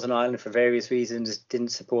Ireland and Northern Ireland, for various reasons, didn't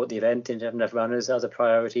support the event, didn't have enough runners, other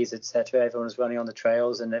priorities, etc. Everyone was running on the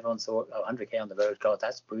trails, and everyone thought, 100k on the road, God,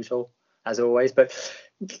 that's brutal, as always. But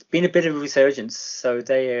it's been a bit of a resurgence, so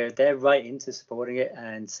they're right into supporting it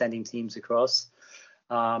and sending teams across.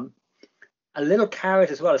 A little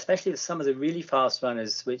carrot as well, especially with some of the really fast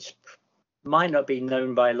runners, which might not be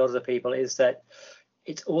known by a lot of the people, is that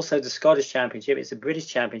It's also the Scottish Championship. It's a British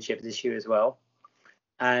Championship this year as well.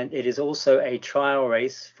 And it is also a trial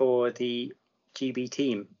race for the GB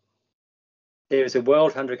team. There is a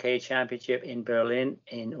World 100K Championship in Berlin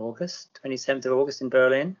in August, 27th of August in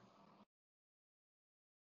Berlin.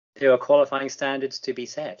 There are qualifying standards to be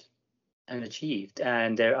set and achieved.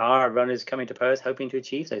 And there are runners coming to Perth hoping to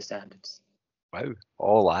achieve those standards. Wow.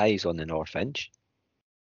 All eyes on the North Inch.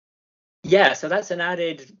 Yeah, so that's an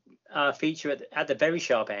added feature at the very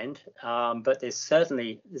sharp end. But there's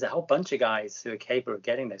a whole bunch of guys who are capable of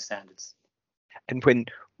getting those standards. And when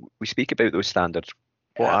we speak about those standards,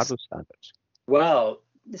 what are those standards? Well,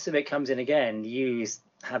 this is where it comes in again. You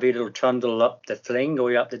have your little trundle up the Fling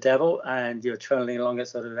or you're up the Devil, and you're trundling along at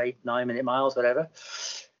sort of 8-9 minute miles, whatever.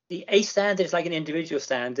 The A standard is like an individual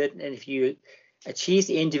standard, and if you achieve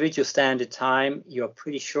the individual standard time, you're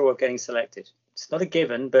pretty sure of getting selected. It's not a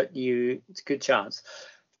given, but it's a good chance.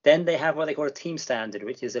 Then they have what they call a team standard,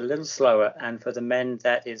 which is a little slower, and for the men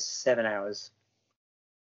that is 7 hours.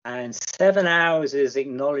 And 7 hours is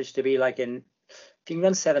acknowledged to be like if you can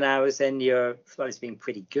run 7 hours, then you're, well, it's being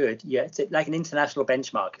pretty good. Yeah, it's like an international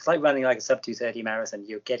benchmark. It's like running like a sub 2:30 marathon.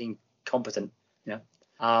 You're getting competent.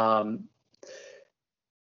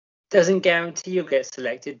 Doesn't guarantee you'll get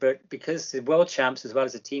selected, but because the world champs as well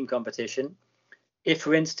as a team competition, if,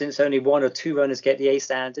 for instance, only 1 or 2 runners get the A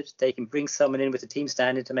standard, they can bring someone in with the team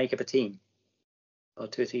standard to make up a team, or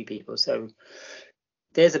 2 or 3 people. So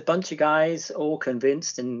there's a bunch of guys all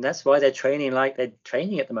convinced, and that's why they're training like they're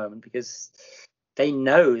training at the moment, because they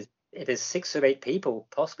know if there's 6 or 8 people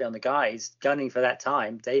possibly on the guys gunning for that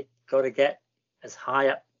time, they've got to get as high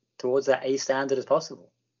up towards that A standard as possible.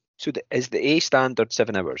 So is the A standard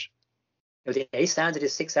 7 hours? No, the A standard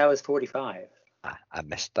is 6 hours 45. I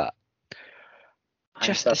missed that.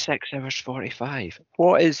 Just the 6 hours 45.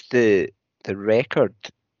 What is the record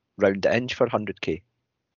round the inch for 100k?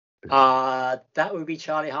 That would be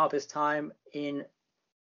Charlie Harper's time in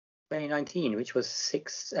 2019, which was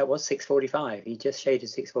 6:45. He just shaded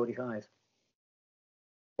 6:45.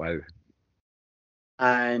 Wow.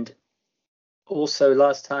 And also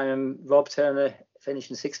last time Rob Turner finished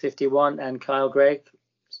in 6:51 and Kyle Gregg,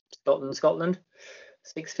 Scotland,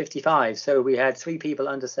 6:55. So we had 3 people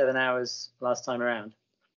under 7 hours last time around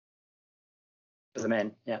for the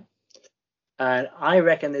men. Yeah. And I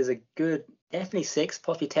reckon there's a good, definitely 6,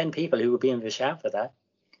 possibly 10 people who will be in the shout for that.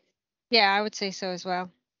 Yeah, I would say so as well.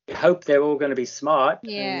 I hope they're all going to be smart.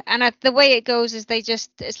 Yeah, and the way it goes is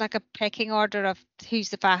it's like a pecking order of who's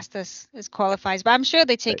the fastest as qualifies. But I'm sure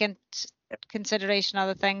they take into consideration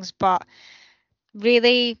other things. But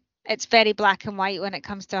really, it's very black and white when it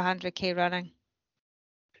comes to 100k running.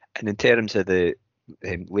 And in terms of the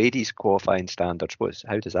ladies qualifying standards,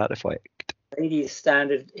 how does that reflect? Ladies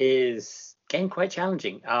standard is again quite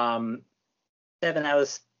challenging. 7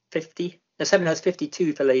 hours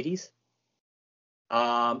 52 for ladies.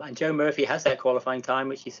 And Joe Murphy has that qualifying time,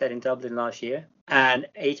 which he set in Dublin last year, and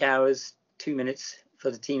 8 hours 2 minutes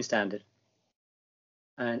for the team standard.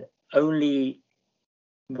 And only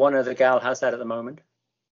one other gal has that at the moment,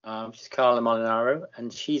 which is Carla Molinaro,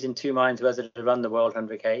 and she's in 2 minds whether to run the World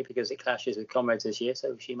 100k because it clashes with Comrades this year,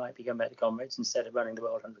 so she might be going back to Comrades instead of running the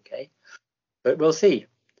World 100k. But we'll see.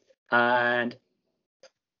 And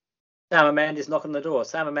Sam Amend is knocking on the door.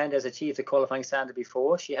 Sam Amend has achieved the qualifying standard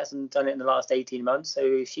before. She hasn't done it in the last 18 months. So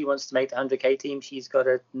if she wants to make the 100k team, she's got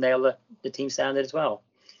to nail the team standard as well.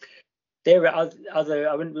 There are other,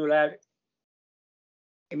 I wouldn't rule out,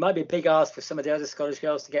 it might be a big ask for some of the other Scottish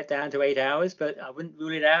girls to get down to 8 hours, but I wouldn't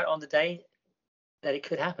rule it out on the day that it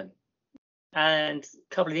could happen. And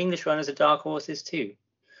a couple of English runners are dark horses too.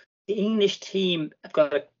 The English team have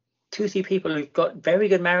got 2 or 3 people who've got very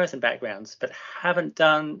good marathon backgrounds, but haven't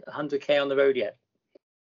done 100k on the road yet.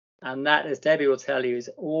 And that, as Debbie will tell you, is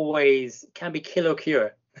always can be kill or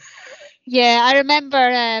cure. Yeah, I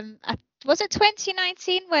remember. Was it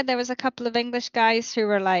 2019 where there was a couple of English guys who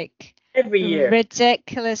were like every year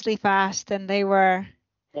ridiculously fast, and they were.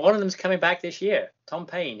 One of them's coming back this year. Tom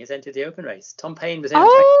Payne has entered the open race. Tom Payne was.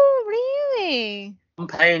 Oh, really? Tom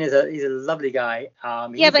Payne he's a lovely guy.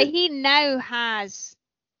 But he now has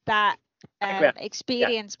that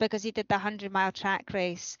experience because he did the 100-mile track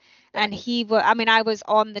race, and I was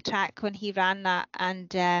on the track when he ran that,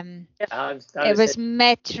 and it was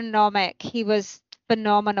metronomic. He was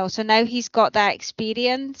phenomenal. So now he's got that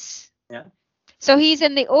experience. Yeah. So he's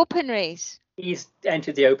in the open race. He's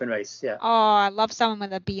entered the open race. Yeah. Oh, I love someone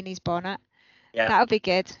with a bee in his bonnet. Yeah. That would be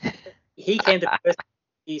good. He came to first.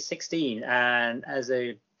 He's 16 and as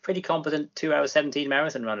a pretty competent 2 hour 17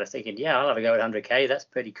 marathon runner, thinking, yeah, I'll have a go at 100k. That's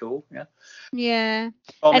pretty cool. Yeah. Yeah.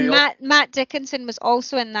 And Matt Dickinson was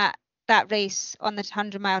also in that that race on the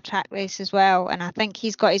 100-mile track race as well, and I think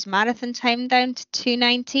he's got his marathon time down to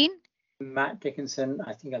 2:19. Matt Dickinson,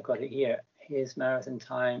 I think I've got it here. His marathon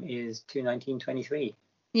time is 2:19:23.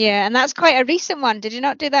 Yeah, and that's quite a recent one. Did you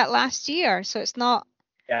not do that last year? So it's not.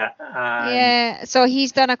 Yeah. Yeah, so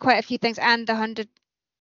he's done quite a few things, and the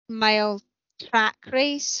 100-mile track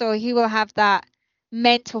race, so he will have that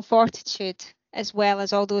mental fortitude as well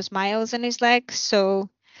as all those miles in his legs. So,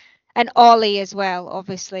 and Ollie as well,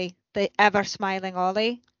 obviously, the ever smiling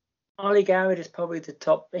Ollie. Ollie Garrett is probably the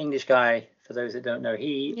top English guy, for those that don't know.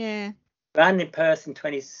 He ran in Perth in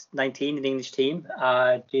 2019 in the English team,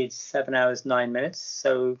 did 7 hours 9 minutes,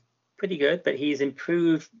 so pretty good, but he's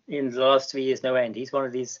improved in the last 3 years no end. He's one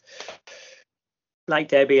of these, like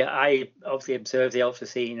Debbie, I obviously observe the ultra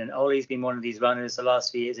scene, and Ollie's been one of these runners the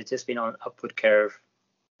last few years. It's just been on an upward curve,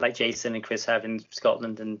 like Jason and Chris have in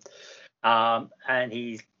Scotland, and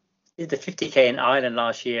he did the 50k in Ireland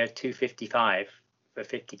last year, 2:55 for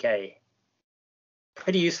 50k.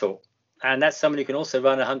 Pretty useful, and that's someone who can also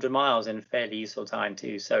run 100 miles in a fairly useful time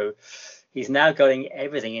too. So he's now got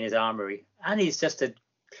everything in his armory, and he's just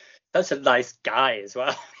such a nice guy as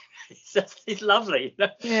well. He's lovely.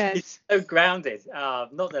 Yes. He's so grounded.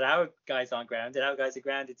 Not that our guys aren't grounded. Our guys are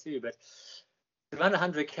grounded too. But to run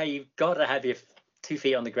 100k, you've got to have your 2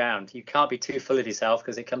 feet on the ground. You can't be too full of yourself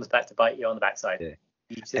because it comes back to bite you on the backside. Yeah.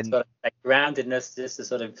 You've just got that groundedness just to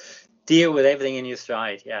sort of deal with everything in your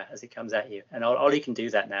stride, as it comes at you. And Ollie can do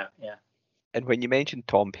that now, And when you mentioned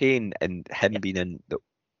Tom Payne and him being in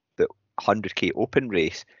the 100k open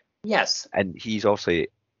race, yes, and he's obviously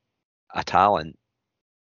a talent.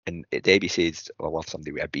 And Debbie says, "I love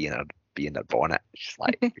somebody with a bee in their bonnet," just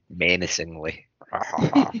like menacingly.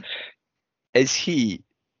 Is he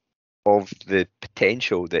of the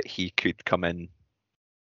potential that he could come in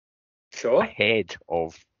ahead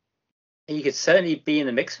of? He could certainly be in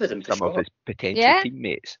the mix with him. Some of his potential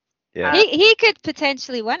teammates. Yeah, he could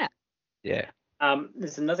potentially win it. Yeah.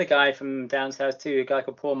 There's another guy from down south too, a guy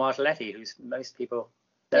called Paul Martelletti, who's several people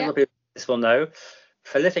will know.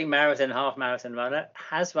 Prolific marathon, half marathon runner,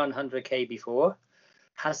 has run 100k before,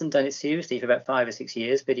 hasn't done it seriously for about 5 or 6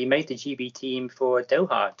 years, but he made the GB team for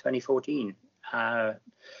Doha 2014.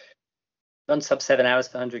 Run sub 7 hours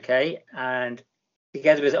for 100k, and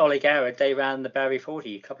together with Ollie Garrett, they ran the Barry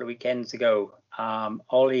 40 a couple of weekends ago.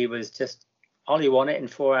 Ollie won it in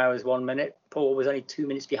 4 hours 1 minute. Paul was only 2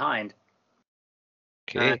 minutes behind.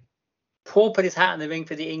 Okay. Paul put his hat in the ring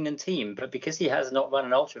for the England team, but because he has not run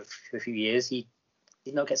an ultra for a few years, he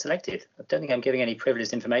did not get selected. I don't think I'm giving any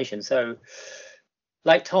privileged information. So,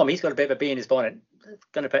 like Tom, he's got a bit of a bee in his bonnet.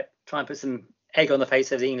 Going to try and put some egg on the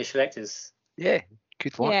face of the English selectors. Yeah,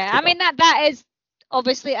 good luck. Yeah, I mean that is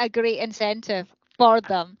obviously a great incentive for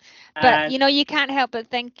them, but you can't help but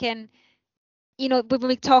thinking, when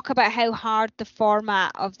we talk about how hard the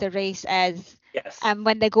format of the race is. Yes. And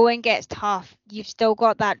when the going gets tough, you've still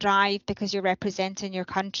got that drive because you're representing your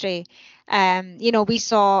country. We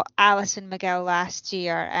saw Alison McGill last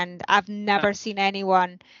year, and I've never seen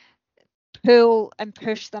anyone pull and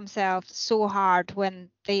push themselves so hard when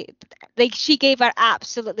she gave her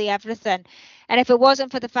absolutely everything. And if it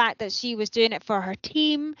wasn't for the fact that she was doing it for her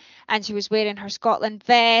team and she was wearing her Scotland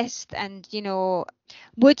vest, and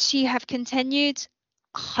would she have continued?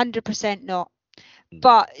 100% not.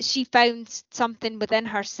 But she found something within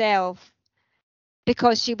herself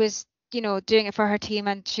because she was, doing it for her team,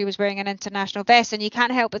 and she was wearing an international vest. And you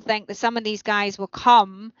can't help but think that some of these guys will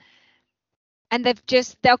come and they've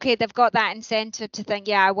got that incentive to think,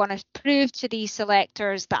 I want to prove to these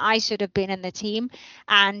selectors that I should have been in the team.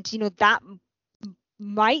 And, that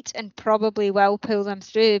might and probably will pull them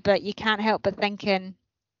through. But you can't help but thinking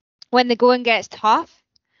when the going gets tough,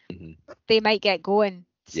 they might get going.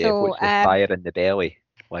 Yeah, so what's the fire in the belly?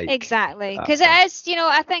 Exactly, because it is,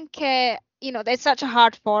 I think, it's such a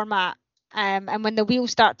hard format, and when the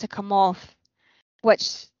wheels start to come off,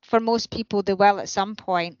 which for most people they will at some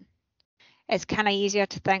point, it's kind of easier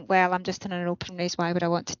to think, well, I'm just in an open race, why would I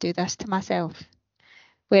want to do this to myself?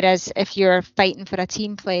 Whereas if you're fighting for a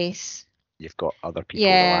team place, you've got other people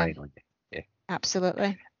relying on you. Yeah,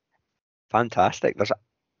 absolutely. Fantastic.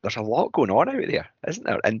 There's a lot going on out there, isn't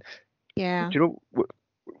there? And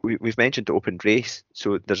we've mentioned the open race,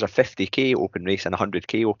 so there's a 50k open race and a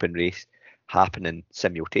 100k open race happening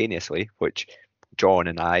simultaneously, which John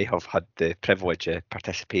and I have had the privilege of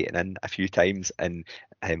participating in a few times and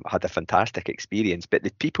had a fantastic experience. But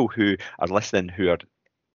the people who are listening who are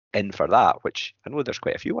in for that, which I know there's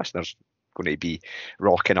quite a few listeners going to be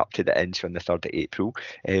rocking up to the Inch on the 3rd of April,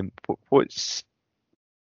 is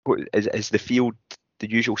the field the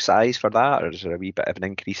usual size for that, or is there a wee bit of an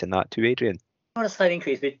increase in that too, Adrian? Not a slight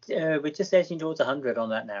increase. We're just edging towards 100 on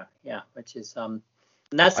that now. Yeah, which is and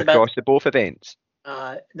that's across the both events.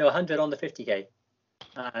 No, 100 on the 50k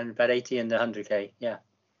and about 80 in the 100k. Yeah.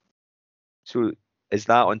 So is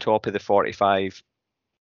that on top of the 45?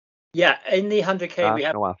 Yeah, in the 100k we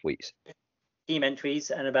have national athletes, team entries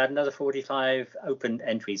and about another 45 open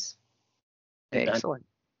entries. excellent.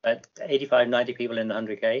 About 85, 90 people in the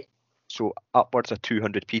 100k. So upwards of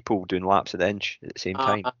 200 people doing laps of the inch at the same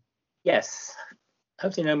time. Yes.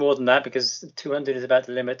 Hopefully no more than that, because 200 is about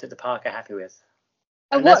the limit that the park are happy with.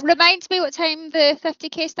 And what reminds me what time the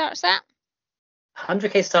 50k starts at?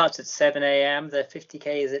 100k starts at 7 a.m. The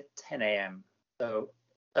 50k is at 10 a.m. So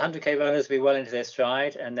the 100k runners will be well into their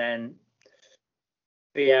stride, and then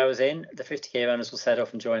 3 hours in, the 50k runners will set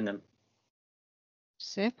off and join them.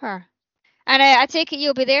 Super. And I take it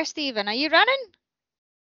you'll be there, Stephen. Are you running?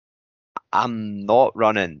 I'm not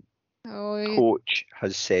running. Oh, Coach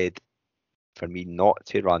has said for me not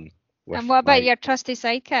to run. And what about your trusty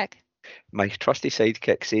sidekick? My trusty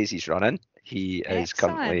sidekick says he's running. He is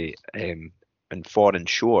currently in foreign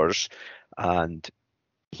shores and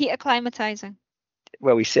heat acclimatizing.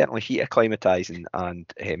 Well, he's certainly heat acclimatizing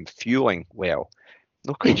and fueling well.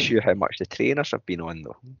 Not quite sure how much the trainers have been on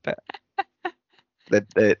though, but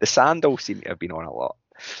the sandals seem to have been on a lot.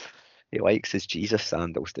 He likes his Jesus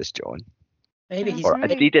sandals, does John? Maybe he's or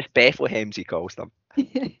Adidas Bethlehems, he calls them.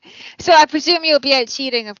 So I presume you'll be out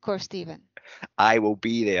cheering, of course, Stephen. I will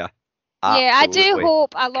be there. Absolutely. Yeah, I do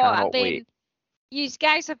hope a lot. Cannot wait. You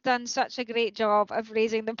guys have done such a great job of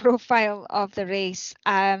raising the profile of the race,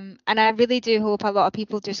 and I really do hope a lot of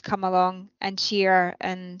people just come along and cheer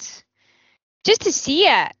and just to see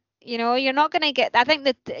it. You know, you're not going to get. I think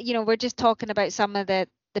that we're just talking about some of the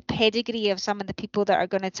pedigree of some of the people that are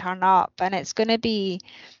going to turn up, and it's going to be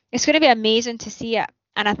amazing to see it.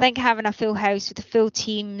 And I think having a full house with the full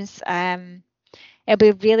teams, it'll be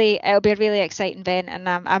a really exciting event, and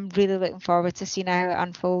I'm really looking forward to seeing how it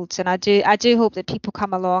unfolds. And I do hope that people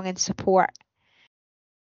come along and support.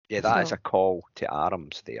 Yeah, that is a call to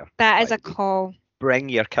arms there. That is a call. Bring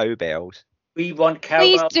your cowbells. We want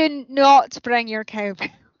cowbells. Please do not bring your cowbell.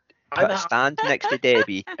 Stand next to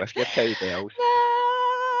Debbie with your cowbells.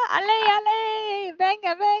 Ale,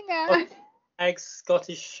 venga.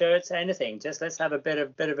 Scottish shirts, anything. Just let's have a bit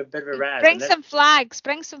of a razz. Bring some flags.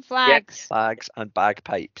 Yes, flags and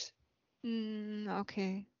bagpipes.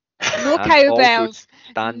 Okay. No cowbells.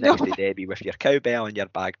 Stand next to Debbie with your cowbell and your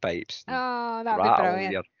bagpipes. Oh, that'd be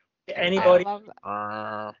brilliant. Anybody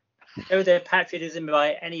show their patriotism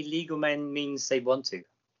by any legal means they want to.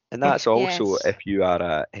 And that's also if you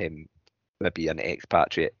are maybe an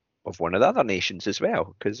expatriate of one of the other nations as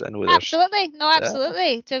well, because I know there's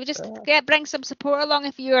absolutely. So just bring some support along.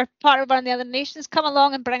 If you're part of one of the other nations, come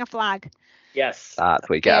along and bring a flag. Yes,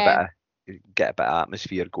 exactly. Get a bit of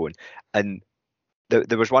atmosphere going. And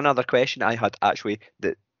there was one other question I had actually,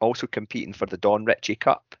 that also competing for the Don Ritchie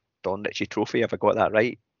Cup, Don Ritchie Trophy. Have I got that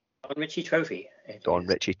right? Don Ritchie Trophy. Don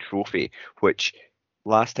Ritchie Trophy, which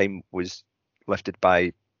last time was lifted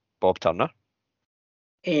by Bob Turner.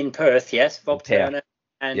 In Perth, yes, Bob Turner.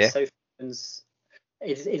 And Sophie Evans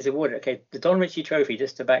is awarded. Okay, the Don Ritchie Trophy,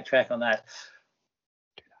 just to backtrack on that.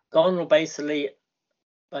 Don basically,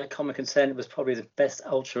 by common consent, was probably the best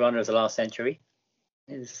ultra runner of the last century.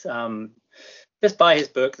 Is just by his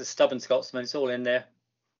book, The Stubborn Scotsman, it's all in there.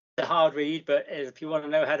 It's a hard read, but if you want to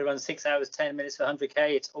know how to run 6 hours, 10 minutes for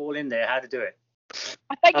 100k, it's all in there, how to do it.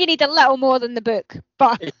 I think you need a little more than the book,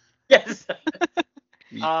 but yes.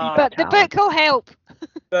 But the book will help.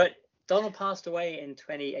 But Donald passed away in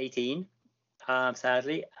 2018,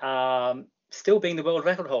 sadly, still being the world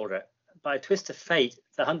record holder. By a twist of fate,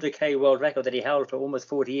 the 100k world record that he held for almost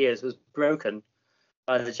 40 years was broken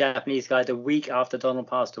by the Japanese guy the week after Donald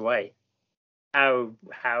passed away. How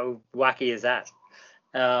wacky is that?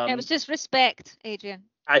 It was just respect, Adrian.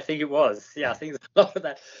 I think it was. Yeah, I think there's a lot of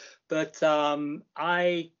that. But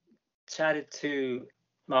I chatted to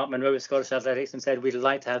Mark Monroe of Scottish Athletics and said we'd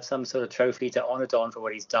like to have some sort of trophy to honour Don for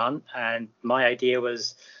what he's done. And my idea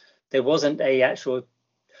was there wasn't the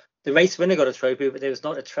race winner got a trophy, but there was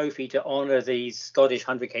not a trophy to honour the Scottish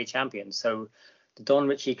 100k champions. So the Don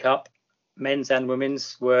Ritchie Cup, men's and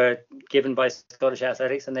women's, were given by Scottish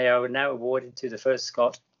Athletics, and they are now awarded to the first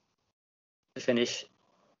Scot to finish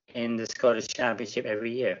in the Scottish Championship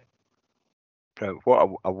every year. What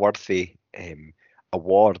a worthy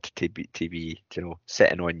award to be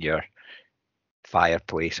sitting on your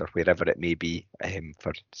fireplace or wherever it may be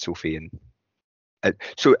for Sophie. And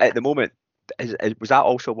so at the moment, was that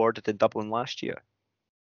also awarded in Dublin last year?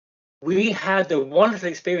 We had the wonderful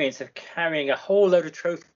experience of carrying a whole load of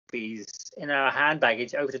trophies trophies in our hand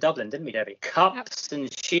baggage over to Dublin, didn't we, Debbie? Cups and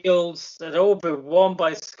shields that had all been won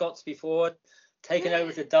by Scots before, taken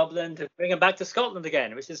over to Dublin to bring them back to Scotland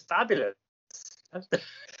again, which is fabulous.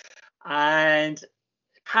 And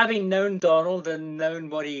having known Donald and known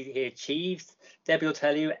what he achieved, Debbie will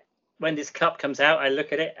tell you, when this cup comes out, I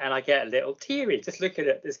look at it and I get a little teary. Just looking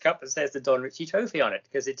at this cup that says the Don Ritchie Trophy on it,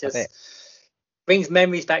 because it just brings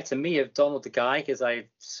memories back to me of Donald the guy, because I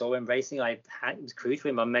saw him racing. I was crewed with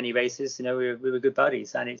him on many races. You know, we were good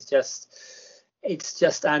buddies, and it's just,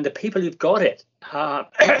 and the people who've got it,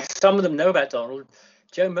 some of them know about Donald.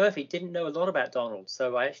 Jo Murphy didn't know a lot about Donald,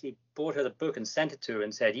 so I actually bought her the book and sent it to her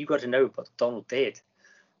and said, "You've got to know what Donald did."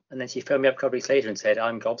 And then she phoned me up a couple of weeks later and said,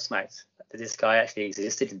 "I'm gobsmacked that this guy actually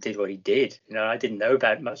existed and did what he did. You know, I didn't know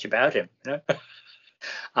much about him." You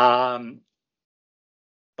know,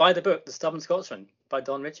 buy the book, The Stubborn Scotsman by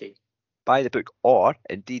Don Ritchie. Buy the book, or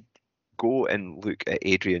indeed go and look at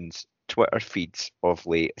Adrian's Twitter feeds of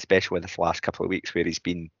late, especially in the last couple of weeks, where he's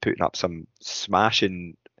been putting up some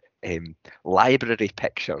smashing library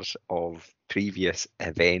pictures of previous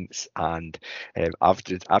events, and I've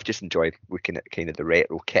just enjoyed looking at kind of the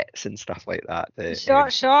retro kits and stuff like that. The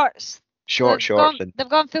shorts. They've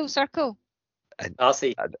gone full circle. And I'll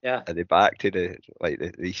see. Yeah. Are they back to the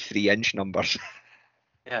 3-inch numbers?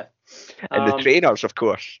 Yeah. And the trainers, of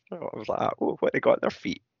course. I was like, oh, what they got in their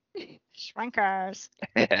feet? Schwankers.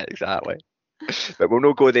 Yeah, exactly. But we'll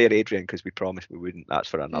not go there, Adrian, because we promised we wouldn't. That's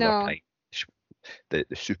for another time. The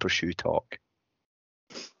super shoe talk.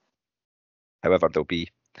 However, there'll be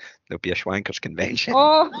a Schwankers convention.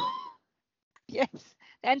 Oh, yes,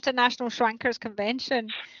 the International Schwankers Convention.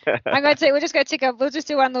 I'm going to say we'll just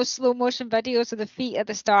do one of those slow motion videos of the feet at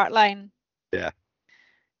the start line. Yeah.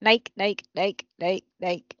 Nike.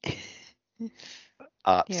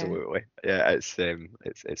 Absolutely. Yeah,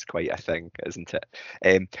 it's quite a thing, isn't it?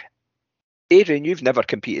 Adrian, you've never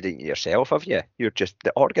competed in it yourself, have you? You're just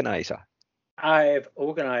the organizer. I've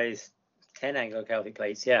organised 10 Anglo-Celtic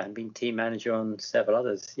plates, yeah, and been team manager on several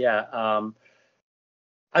others, yeah.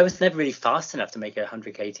 I was never really fast enough to make a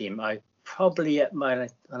 100k team. I probably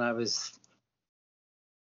when I was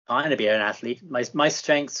trying to be an athlete, my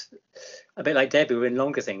strengths, a bit like Debbie, were in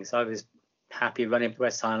longer things. I was happy running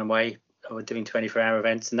West Highland Way or doing 24-hour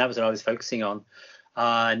events, and that was what I was focusing on.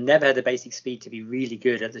 Never had the basic speed to be really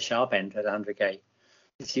good at the sharp end at 100k.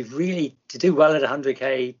 If you really, to do well at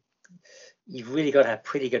 100k, you've really got to have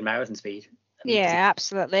pretty good marathon speed.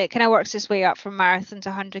 Absolutely. It kind of works its way up from marathon to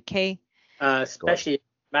 100k. Especially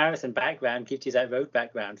marathon background gives you that road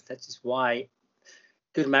background. That's just why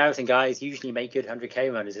good marathon guys usually make good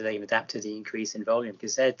 100k runners, if they can adapt to the increase in volume,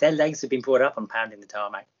 because their legs have been brought up on pounding the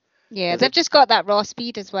tarmac. Yeah, they've just got that raw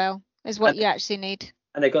speed as well, is what you actually need.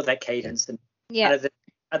 And they've got that cadence. And at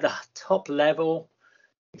the top level,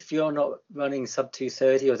 if you're not running sub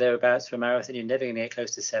 2:30 or thereabouts for a marathon, you're never going to get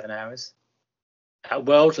close to 7 hours. At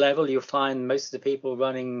world level, you'll find most of the people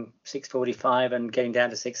running 6:45 and getting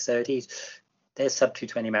down to 6:30. They're sub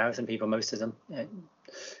 2:20 marathon people, most of them.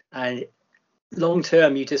 And long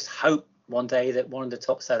term, you just hope one day that one of the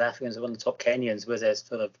top South Africans or one of the top Kenyans with their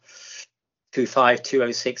sort of 2:05,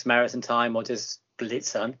 2:06 marathon time, or just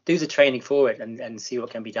blitz on, do the training for it and see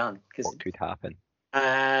what can be done. Because what could happen?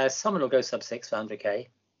 Someone will go sub 6 for 100k.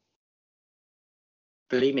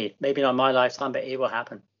 Believe me, maybe not in my lifetime, but it will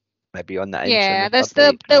happen. Maybe on that. Yeah,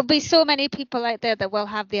 there'll be so many people out there that will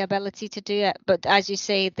have the ability to do it, but as you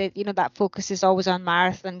say, that that focus is always on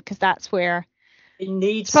marathon, because that's where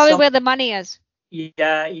it's probably where the money is.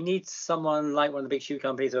 Yeah, you need someone like one of the big shoe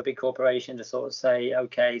companies or a big corporation to sort of say,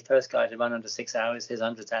 okay, first guy to run under 6 hours, here's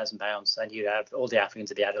 £100,000, and you have all the Africans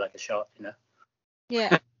to be added like a shot,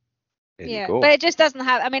 Yeah. Yeah, but it just doesn't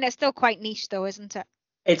have. I mean, it's still quite niche, though, isn't it?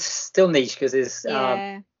 It's still niche because there's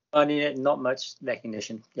money in it, not much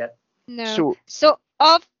recognition yet. No. So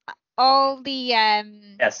of all the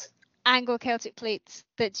yes, Anglo-Celtic plates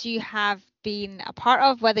that you have been a part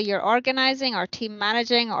of, whether you're organising or team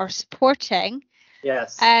managing or supporting,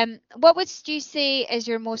 yes. What would you say is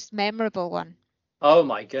your most memorable one? Oh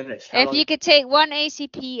my goodness! If you could take one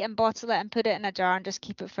ACP and bottle it and put it in a jar and just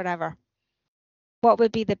keep it forever, what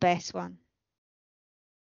would be the best one?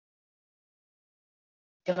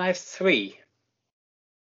 Can I have 3?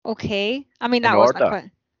 Okay. I mean, that wasn't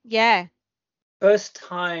quite. Yeah. First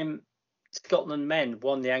time Scotland men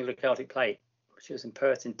won the Anglo-Celtic plate, which was in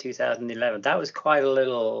Perth in 2011. That was quite a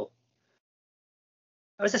little.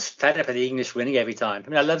 I was just fed up with the English winning every time. I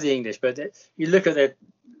mean, I love the English, but you look at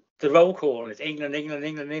the roll call, it's England.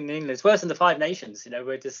 It's worse than the Five Nations,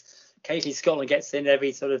 where just occasionally Scotland gets in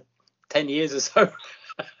every sort of 10 years or so.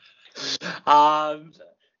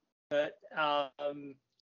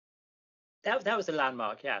 that was a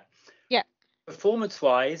landmark. Yeah. Yeah.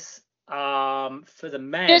 Performance-wise, for the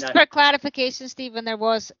men. Just for clarification, Stephen, there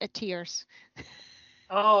was a tears.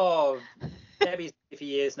 Oh, Debbie's for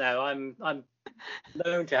years now. I'm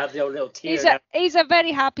known to have the old little tear. He's a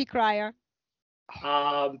very happy crier.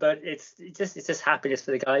 But it's just happiness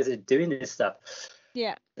for the guys that are doing this stuff.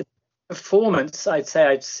 Yeah. The performance I'd say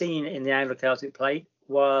I'd seen in the Anglo-Celtic Plate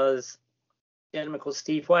was a gentleman called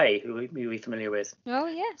Steve Way, who you'll be familiar with. Oh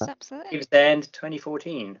yes, absolutely. He was End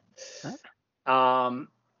 2014.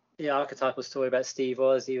 The archetypal story about Steve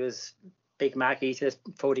was he was Big Mac eater,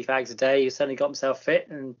 40 fags a day. He suddenly got himself fit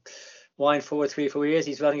and wind forward 3-4 years.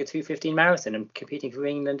 He's running a 2:15 marathon and competing for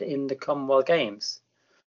England in the Commonwealth Games.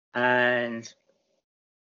 And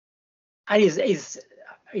he's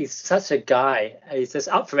such a guy. He's just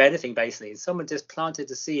up for anything, basically. Someone just planted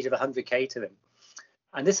the seed of 100K to him.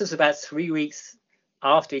 And this was about 3 weeks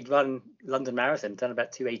after he'd run London Marathon, done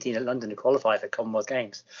about 2:18 at London to qualify for Commonwealth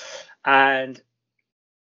Games. And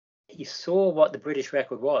he saw what the British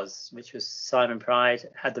record was, which was Simon Pride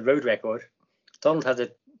had the road record. Donald had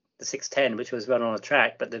the 6:10, which was run on a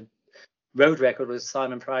track, but the road record was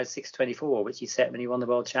Simon Pride's 6:24, which he set when he won the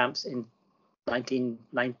World Champs in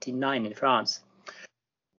 1999 in France.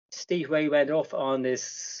 Steve Way went off on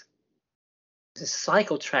this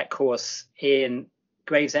cycle track course in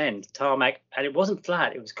Gravesend, tarmac, and it wasn't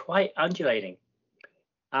flat, it was quite undulating.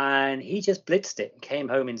 And he just blitzed it and came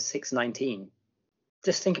home in 6:19.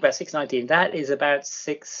 Just think about 6:19. That is about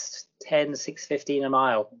 6:10, 6:15 a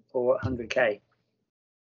mile for 100K.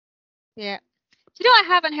 Yeah. Do you know I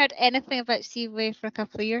haven't heard anything about Steve Way for a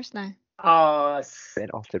couple of years now? Oh, Been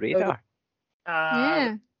off the radar.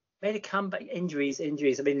 Yeah. Made a comeback. Injuries.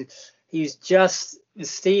 I mean,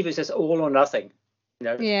 Steve is just all or nothing. You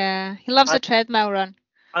know. Yeah. He loves a treadmill run.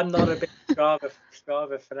 I'm not a big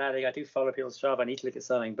Strava fanatic. I do follow people on Strava. I need to look at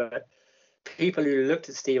something, but people who looked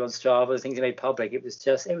at Steve on Strava, the things he made public, it was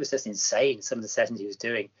just insane, some of the sessions he was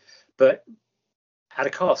doing, but at a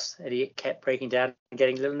cost, and he kept breaking down and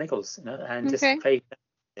getting little nickels, you know, and just played.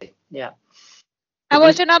 Yeah. And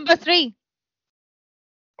what's your number 3?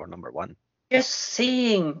 Or number 1? Just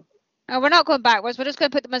seeing. Oh, we're not going backwards. We're just going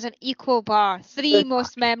to put them as an equal bar. 3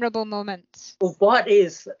 most memorable moments. Well, what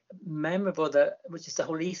is memorable, which is the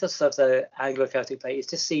whole ethos of the Anglo-Celtic Plate, is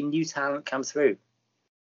just seeing new talent come through.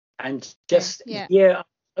 And just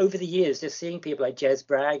over the years, just seeing people like Jez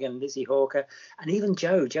Bragg and Lizzie Hawker, and even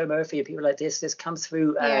Joe Murphy, and people like this just come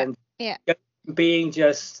through and being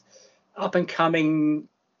just up and coming,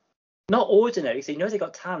 not ordinary. So you know they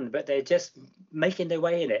got talent, but they're just making their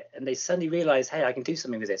way in it, and they suddenly realize, hey, I can do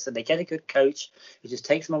something with this, and they get a good coach who just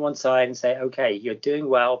takes them on one side and say, okay, you're doing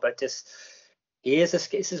well, but just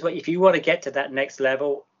this is what, if you want to get to that next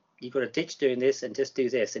level, you've got to ditch doing this and just do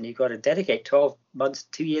this, and you've got to dedicate 12 months,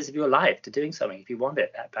 2 years of your life to doing something if you want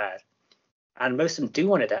it that bad. And most of them do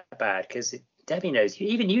want it that bad, because Debbie knows,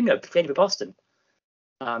 even you know, playing for Boston,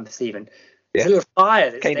 Stephen. There's a little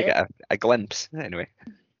fire that's kind of there. get a glimpse, anyway.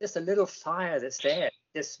 Just a little fire that's there.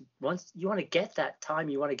 Just once you want to get that time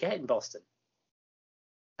you want to get in Boston.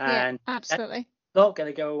 And absolutely. That's not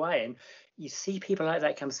going to go away. And you see people like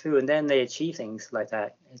that come through, and then they achieve things like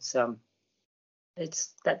that.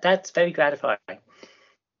 That's very gratifying.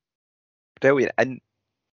 Brilliant. And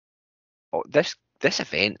this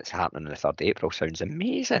event that's happening on the 3rd of April sounds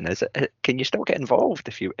amazing. Is it? Can you still get involved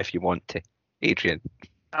if you want to, Adrian?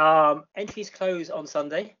 Entries close on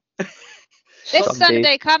Sunday. This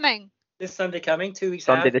Sunday coming. 2 weeks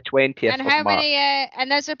Sunday out. the 20th And of how March. many?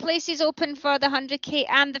 And there's places open for the 100K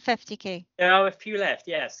and the 50K. There are a few left.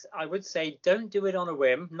 Yes, I would say don't do it on a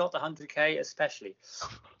whim. Not the 100K especially.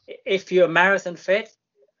 If you're marathon fit,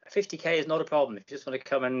 50K is not a problem. If you just want to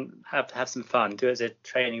come and have some fun, do it as a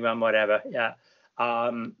training run, whatever. Yeah.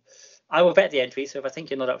 I will vet the entry. So if I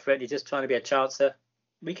think you're not up for it, you're just trying to be a chancer,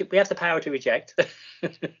 we have the power to reject.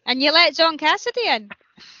 And you let John Cassidy in.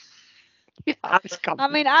 I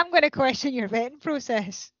mean, I'm going to question your vetting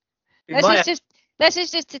process. This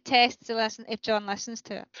is just to test to listen if John listens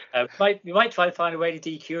to it. We might try to find a way to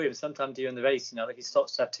DQ him sometime during the race. You know, like he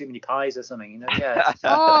stops to have too many pies or something. You know, yeah.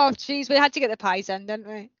 Oh, jeez, we had to get the pies in, didn't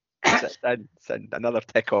we? Send another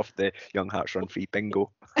tick off the Young Hearts Run Free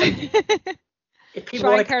bingo. If people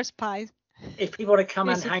want to come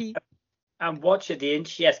and hang out and watch at the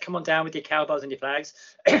inch, yes, come on down with your cowbells and your flags.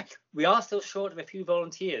 We are still short of a few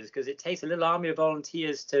volunteers because it takes a little army of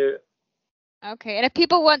volunteers to. Okay, and if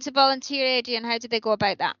people want to volunteer, Adrian, how do they go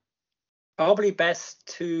about that? Probably best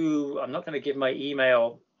to, I'm not going to give my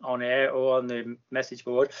email on air or on the message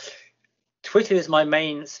board. Twitter is my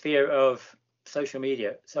main sphere of social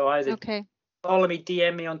media. So either follow me,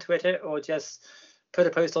 DM me on Twitter, or just put a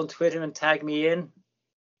post on Twitter and tag me in.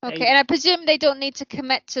 Okay, and I presume they don't need to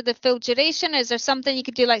commit to the full duration. Is there something you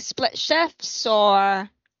could do like split shifts or?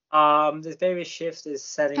 There's various shifts. There's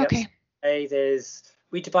setting up.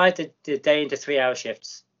 We divide the day into 3-hour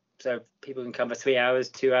shifts, so people can come for 3 hours,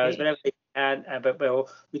 2 hours, whatever they can. But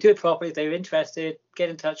we do it properly. If they're interested, get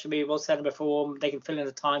in touch with me. We'll send them a form. They can fill in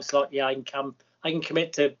the time slot. Yeah, I can come. I can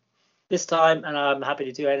commit to this time, and I'm happy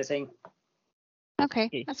to do anything.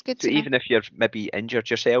 Okay, that's good so to know. even if you're maybe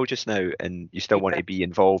injured yourself just now and you still want to be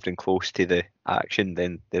involved and close to the action,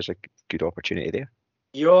 then there's a good opportunity there.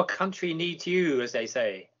 Your country needs you, as they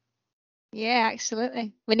say. Yeah,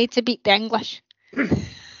 absolutely. We need to beat the English.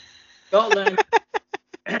 Scotland.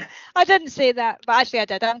 I didn't say that, but actually I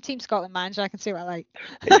did. I'm Team Scotland manager. I can say what I like.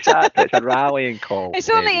 Exactly. It's a rallying call. It's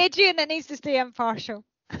only Adrian that needs to stay impartial.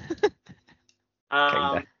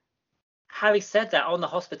 Having said that, on the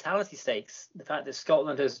hospitality stakes, the fact that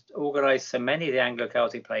Scotland has organised so many of the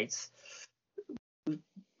Anglo-Celtic plates,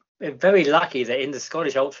 we're very lucky that in the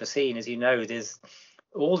Scottish ultra scene, as you know, there's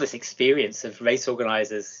all this experience of race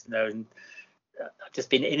organisers. You know, and I've just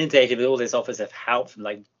been inundated with all this offers of help from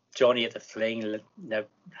like Johnny at the Fling, you know,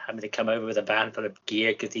 having to come over with a van full of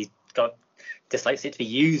gear because he's got dislikes it to be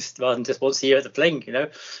used rather than just once a year at the Fling, you know,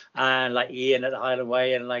 and like Ian at the Highland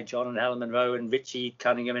Way and like John and Helen Monroe and Richie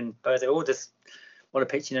Cunningham and both, they all just want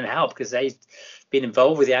to pitch in and help because they've been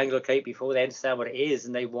involved with the Anglo-Cape before, they understand what it is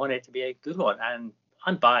and they want it to be a good one. And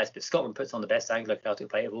I'm biased, but Scotland puts on the best Anglo-Celtic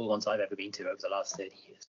plate of all the ones I've ever been to over the last 30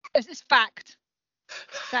 years. It's fact.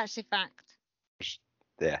 It's actually fact.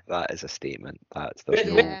 Yeah, that is a statement. There's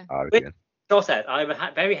no arguing.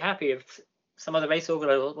 I'm very happy if some other race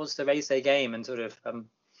organizer wants to raise their game and sort of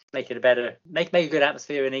make it a better, make a good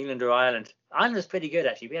atmosphere in England or Ireland. Ireland was pretty good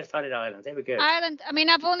actually. We had fun in Ireland. They were good. Ireland. I mean,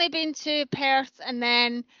 I've only been to Perth, and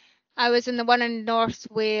then I was in the one in North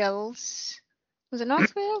Wales. Was it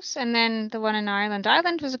North Wales? And then the one in Ireland.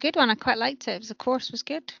 Ireland was a good one. I quite liked it. The course was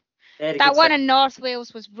good. That one in North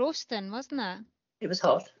Wales was roasting, wasn't it? It was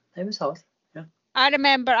hot. It was hot. Yeah. I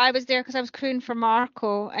remember I was there because I was crewing for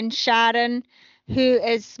Marco, and Sharon, who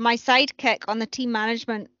is my sidekick on the team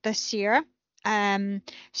management this year.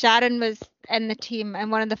 Sharon was in the team,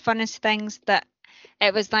 and one of the funnest things that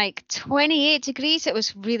it was like 28 degrees. It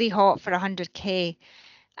was really hot for 100k,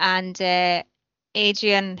 and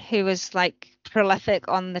Adrian, who was like prolific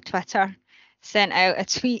on the Twitter, sent out a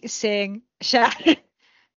tweet saying Shannon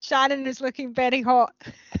is looking very hot.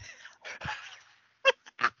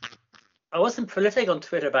 I wasn't prolific on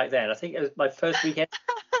Twitter back then. I think it was my first weekend.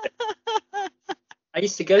 I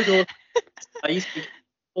used to go to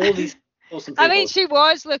all these awesome people. I mean, she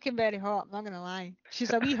was looking very hot, I'm not going to lie.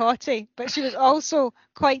 She's a wee hottie, but she was also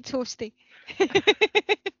quite toasty.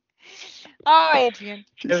 Oh, Adrian.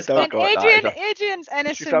 Adrian's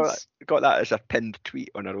innocence. She's got that as a pinned tweet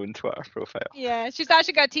on her own Twitter profile. Yeah, she's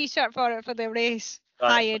actually got a t-shirt for it for the race. Right.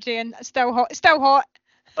 Hi, Adrian. Still hot.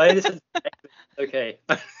 My innocence. Okay.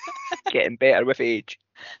 Getting better with age.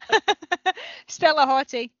 Still a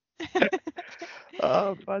hottie.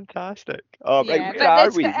 Oh, fantastic. Oh, yeah, right, where are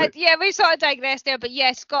we? Yeah, we sort of digressed there, but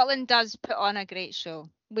yes, Scotland does put on a great show.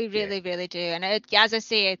 We really do. And as I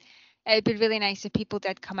say, it'd be really nice if people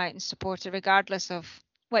did come out and support it, regardless of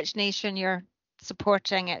which nation you're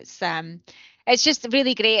supporting. It's just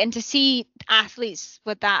really great, and to see athletes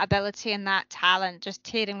with that ability and that talent just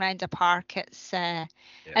tearing around a park, and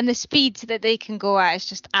the speed that they can go at is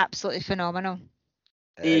just absolutely phenomenal.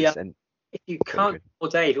 If you can't all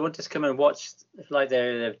day, if you want to come and watch like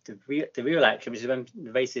the real action, which is when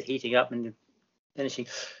the race is heating up and finishing,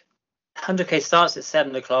 100k starts at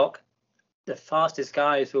 7 o'clock. The fastest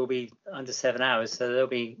guys will be under 7 hours, so they'll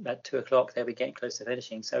be at 2 o'clock. They'll be getting close to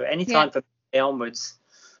finishing. So anytime from onwards,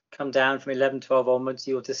 come down from 11, 12 onwards,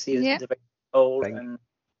 you'll just see the race hold and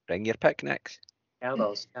bring your picnics.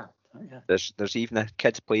 Cowbells, There's even a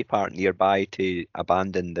kids' play park nearby to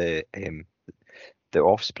abandon the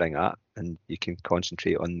offspring at, and you can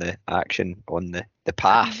concentrate on the action on the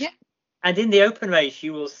path. Yeah. And in the open race,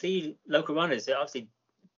 you will see local runners. Obviously,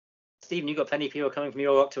 Stephen, you've got plenty of people coming from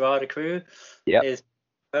your Octorada crew. Yeah. There's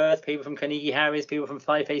Perth, people from Carnegie Harris, people from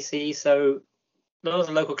 5AC. So lots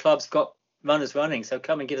of local clubs got runners running. So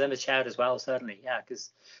come and give them a shout as well, certainly. Yeah,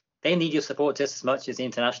 because they need your support just as much as the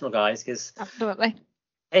international guys. Because absolutely,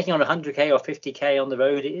 taking on 100k or 50k on the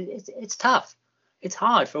road, it's tough. It's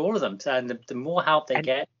hard for all of them, and the more help they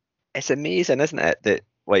get. It's amazing, isn't it, that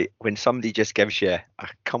like when somebody just gives you a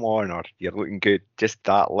come on or you're looking good, just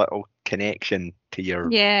that little connection to your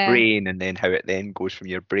brain, and then how it then goes from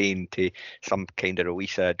your brain to some kind of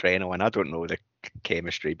release of adrenaline. I don't know the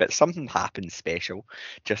chemistry, but something happens special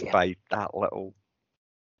just by that little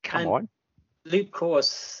come on. loop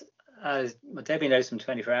course, Debbie knows from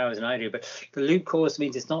 24 hours and I do, but the loop course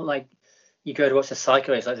means it's not like you go to watch a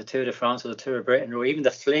cycle race like the Tour de France or the Tour of Britain or even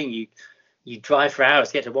the Fling. You drive for hours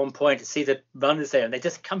to get to one point to see the runners there, and they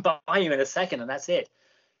just come by you in a second, and that's it.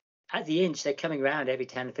 At the Inch, they're coming around every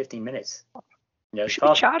 10 to 15 minutes. You should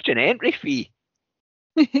be charging an entry fee.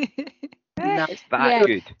 It's that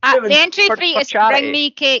good. The entry fee is charity. bring me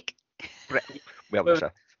cake. Well, there's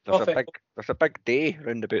a big day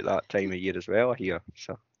round about that time of year as well here.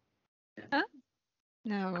 So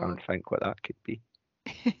no, can't think what that could be.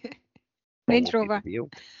 Range Rover.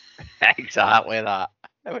 Exactly that.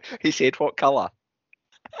 He said what colour?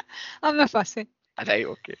 I'm not fussy. Right,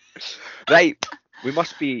 okay. Right, we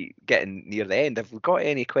must be getting near the end. Have we got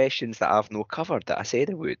any questions that I've not covered that I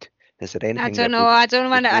said I would? Is there anything? I don't know.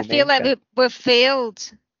 I feel like we've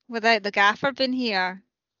failed without the gaffer being here.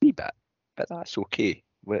 Wee bit, but that's okay.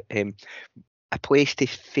 A place to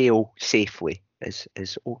fail safely is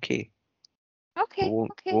okay. Okay. We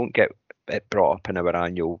won't get it brought up in our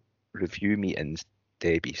annual review meetings,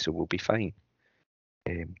 Debbie, so we'll be fine.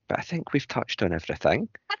 But I think we've touched on everything.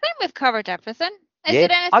 I think we've covered everything. Is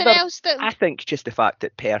there anything else that... I think just the fact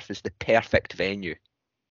that Perth is the perfect venue,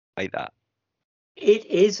 like that. It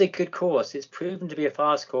is a good course. It's proven to be a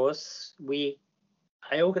fast course.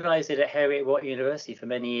 I organised it at Heriot-Watt University for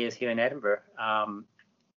many years here in Edinburgh. And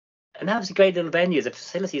that was a great little venue. The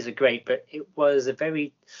facilities are great, but it was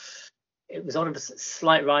on a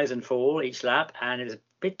slight rise and fall each lap, and it was a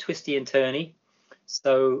bit twisty and turny.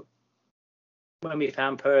 So when we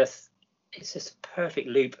found Perth, it's just a perfect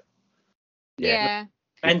loop. Yeah.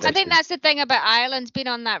 I think that's the thing about Ireland being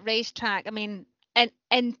on that racetrack. I mean,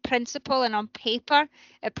 in principle and on paper,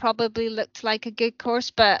 it probably looked like a good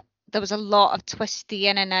course, but there was a lot of twisty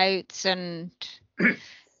in and outs, and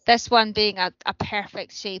this one being a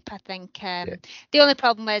perfect shape, I think. The only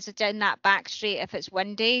problem is down that back straight, if it's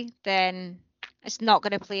windy, then it's not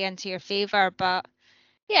going to play into your favour. But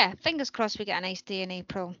yeah, fingers crossed we get a nice day in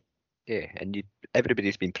April. Yeah, and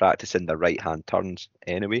everybody's been practicing their right-hand turns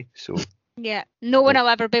anyway, so... Yeah, no one will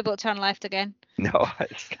ever be able to turn left again. No,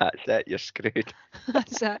 that's it, you're screwed.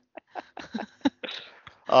 That's it.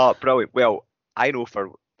 Oh, brilliant. Well, I know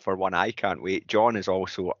for one, I can't wait. John is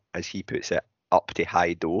also, as he puts it, up to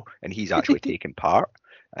high dough, and he's actually taking part.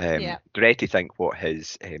 Dread to think what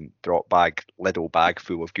his drop bag, little bag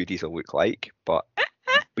full of goodies will look like, but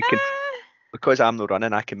we can... Because I'm not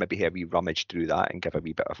running, I can maybe have a wee rummage through that and give a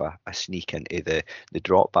wee bit of a sneak into the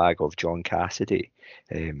drop bag of John Cassidy.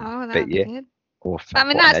 That'd be good. I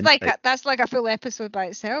mean, that's like a full episode by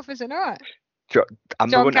itself, is it not?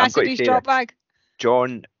 John Cassidy's drop bag.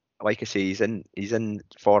 John, like I say, he's in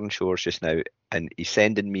foreign shores just now, and he's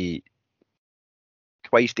sending me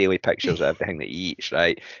twice daily pictures of everything that he eats,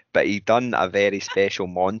 right? But he done a very special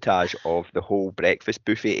montage of the whole breakfast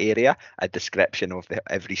buffet area, a description of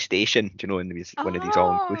every station, you know, in one of these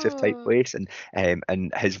all-inclusive type place,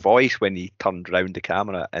 and his voice when he turned round the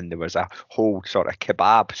camera and there was a whole sort of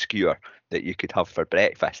kebab skewer that you could have for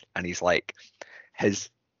breakfast, and he's like, his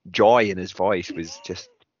joy in his voice was just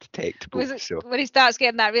detectable. When he starts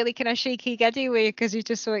getting that really kind of shaky giddy way because he's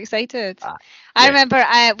just so excited. I remember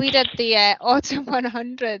we did the Autumn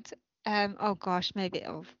 100 maybe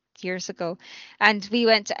years ago, and we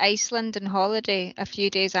went to Iceland on holiday a few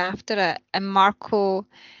days after it, and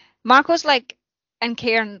Marco's like, and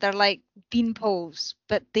Karen, they're like bean poles,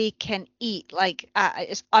 but they can eat like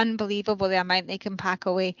it's unbelievable the amount they can pack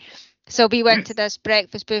away. So we went to this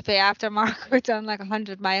breakfast buffet after Marco had done like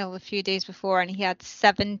 100 mile a few days before, and he had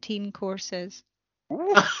 17 courses.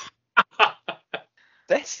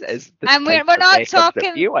 This is and we're not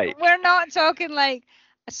talking like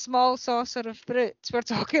a small saucer of fruits. We're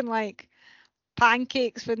talking like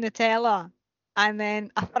pancakes with Nutella and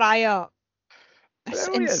then a fry up. That's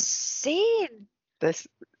insane. This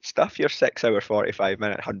stuff your 6 hour 45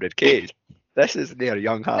 minute 100K. This is their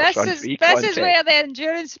Young Hearts Run Free content. This is where the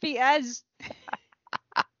endurance beat is.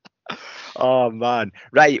 Oh man,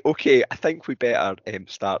 right, okay. I think we better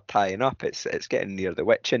start tying up. It's getting near the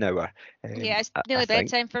witching hour. It's nearly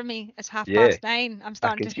bedtime for me. It's 9:30. I'm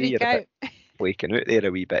starting to freak out. Flaking out there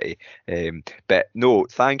a wee bit. But no,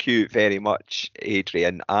 thank you very much,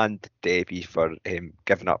 Adrian and Debbie, for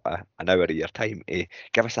giving up an hour of your time to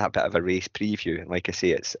give us that bit of a race preview. And like I say,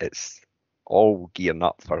 it's all gearing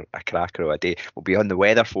up for a cracker of a day. We'll be on the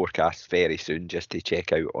weather forecast very soon just to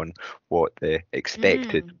check out on what the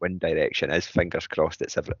expected wind direction is. Fingers crossed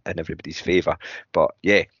it's in everybody's favour. But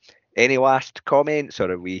yeah, any last comments,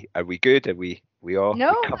 or are we good? Are we all?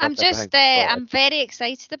 No, I'm just I'm very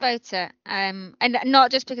excited about it. And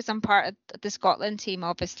not just because I'm part of the Scotland team,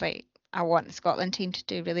 obviously. I want the Scotland team to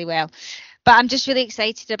do really well. But I'm just really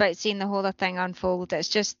excited about seeing the whole thing unfold.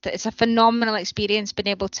 It's a phenomenal experience being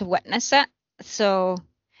able to witness it. So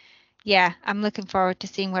yeah, I'm looking forward to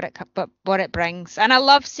seeing what it brings. And I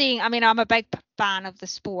love seeing, I mean, I'm a big fan of the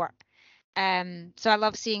sport. So I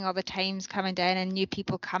love seeing all the times coming down and new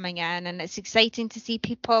people coming in, and it's exciting to see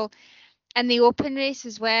people in the open race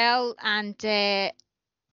as well. And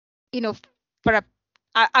you know,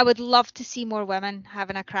 I would love to see more women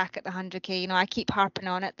having a crack at the 100k. You know, I keep harping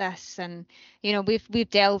on at this, and you know, we've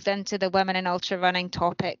delved into the women in ultra running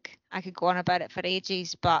topic. I could go on about it for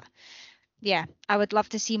ages, but yeah, I would love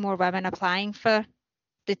to see more women applying for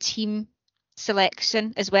the team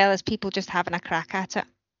selection, as well as people just having a crack at it.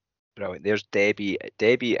 Brilliant. There's Debbie.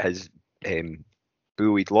 Debbie has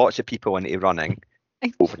buoyed lots of people into running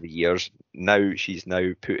over the years. Now she's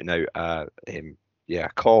putting out a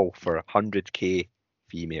call for 100k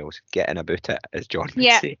females getting about it, as John would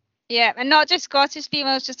say. Yeah, and not just Scottish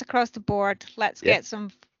females, just across the board. Let's get some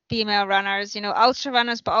female runners, you know, ultra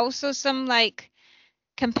runners, but also some like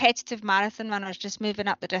competitive marathon runners just moving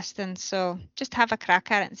up the distance. So just have a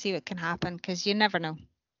crack at it and see what can happen, because you never know.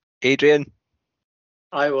 Adrian?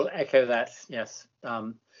 I will echo that, yes.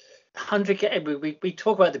 100k, we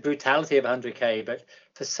talk about the brutality of 100k, but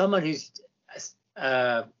for someone who's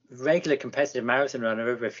a regular competitive marathon runner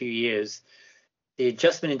over a few years, the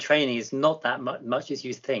adjustment in training is not that much as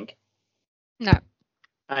you think. No.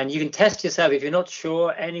 And you can test yourself. If you're not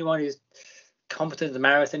sure, anyone who's competent in the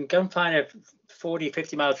marathon, go and find a 40,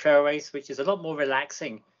 50 mile trail race, which is a lot more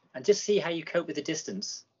relaxing, and just see how you cope with the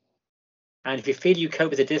distance. And if you feel you cope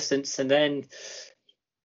with the distance, and then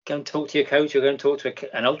go and talk to your coach, or go and talk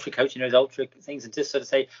to an ultra coach who knows ultra things, and just sort of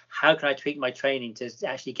say, how can I tweak my training to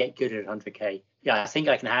actually get good at 100k? Yeah, I think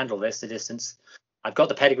I can handle the distance. I've got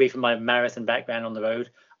the pedigree from my marathon background on the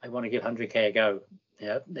road. I want to give 100k a go.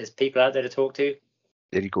 Yeah, there's people out there to talk to.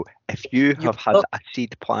 There you go. If you have had a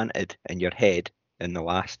seed planted in your head in the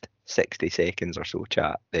last 60 seconds or so,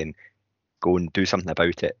 chat, then go and do something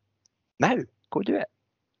about it. Now, go do it.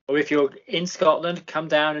 Or if you're in Scotland, come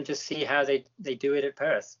down and just see how they do it at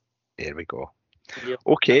Perth. There we go. Yep.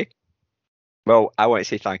 Okay. Well, I want to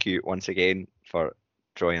say thank you once again for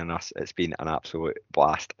joining us. It's been an absolute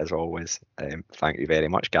blast as always. Thank you very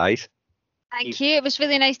much, guys. Thank you. It was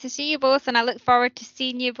really nice to see you both, and I look forward to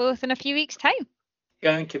seeing you both in a few weeks' time.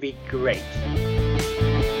 Going to be great.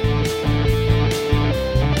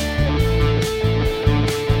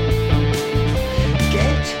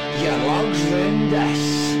 Get your lugs round this.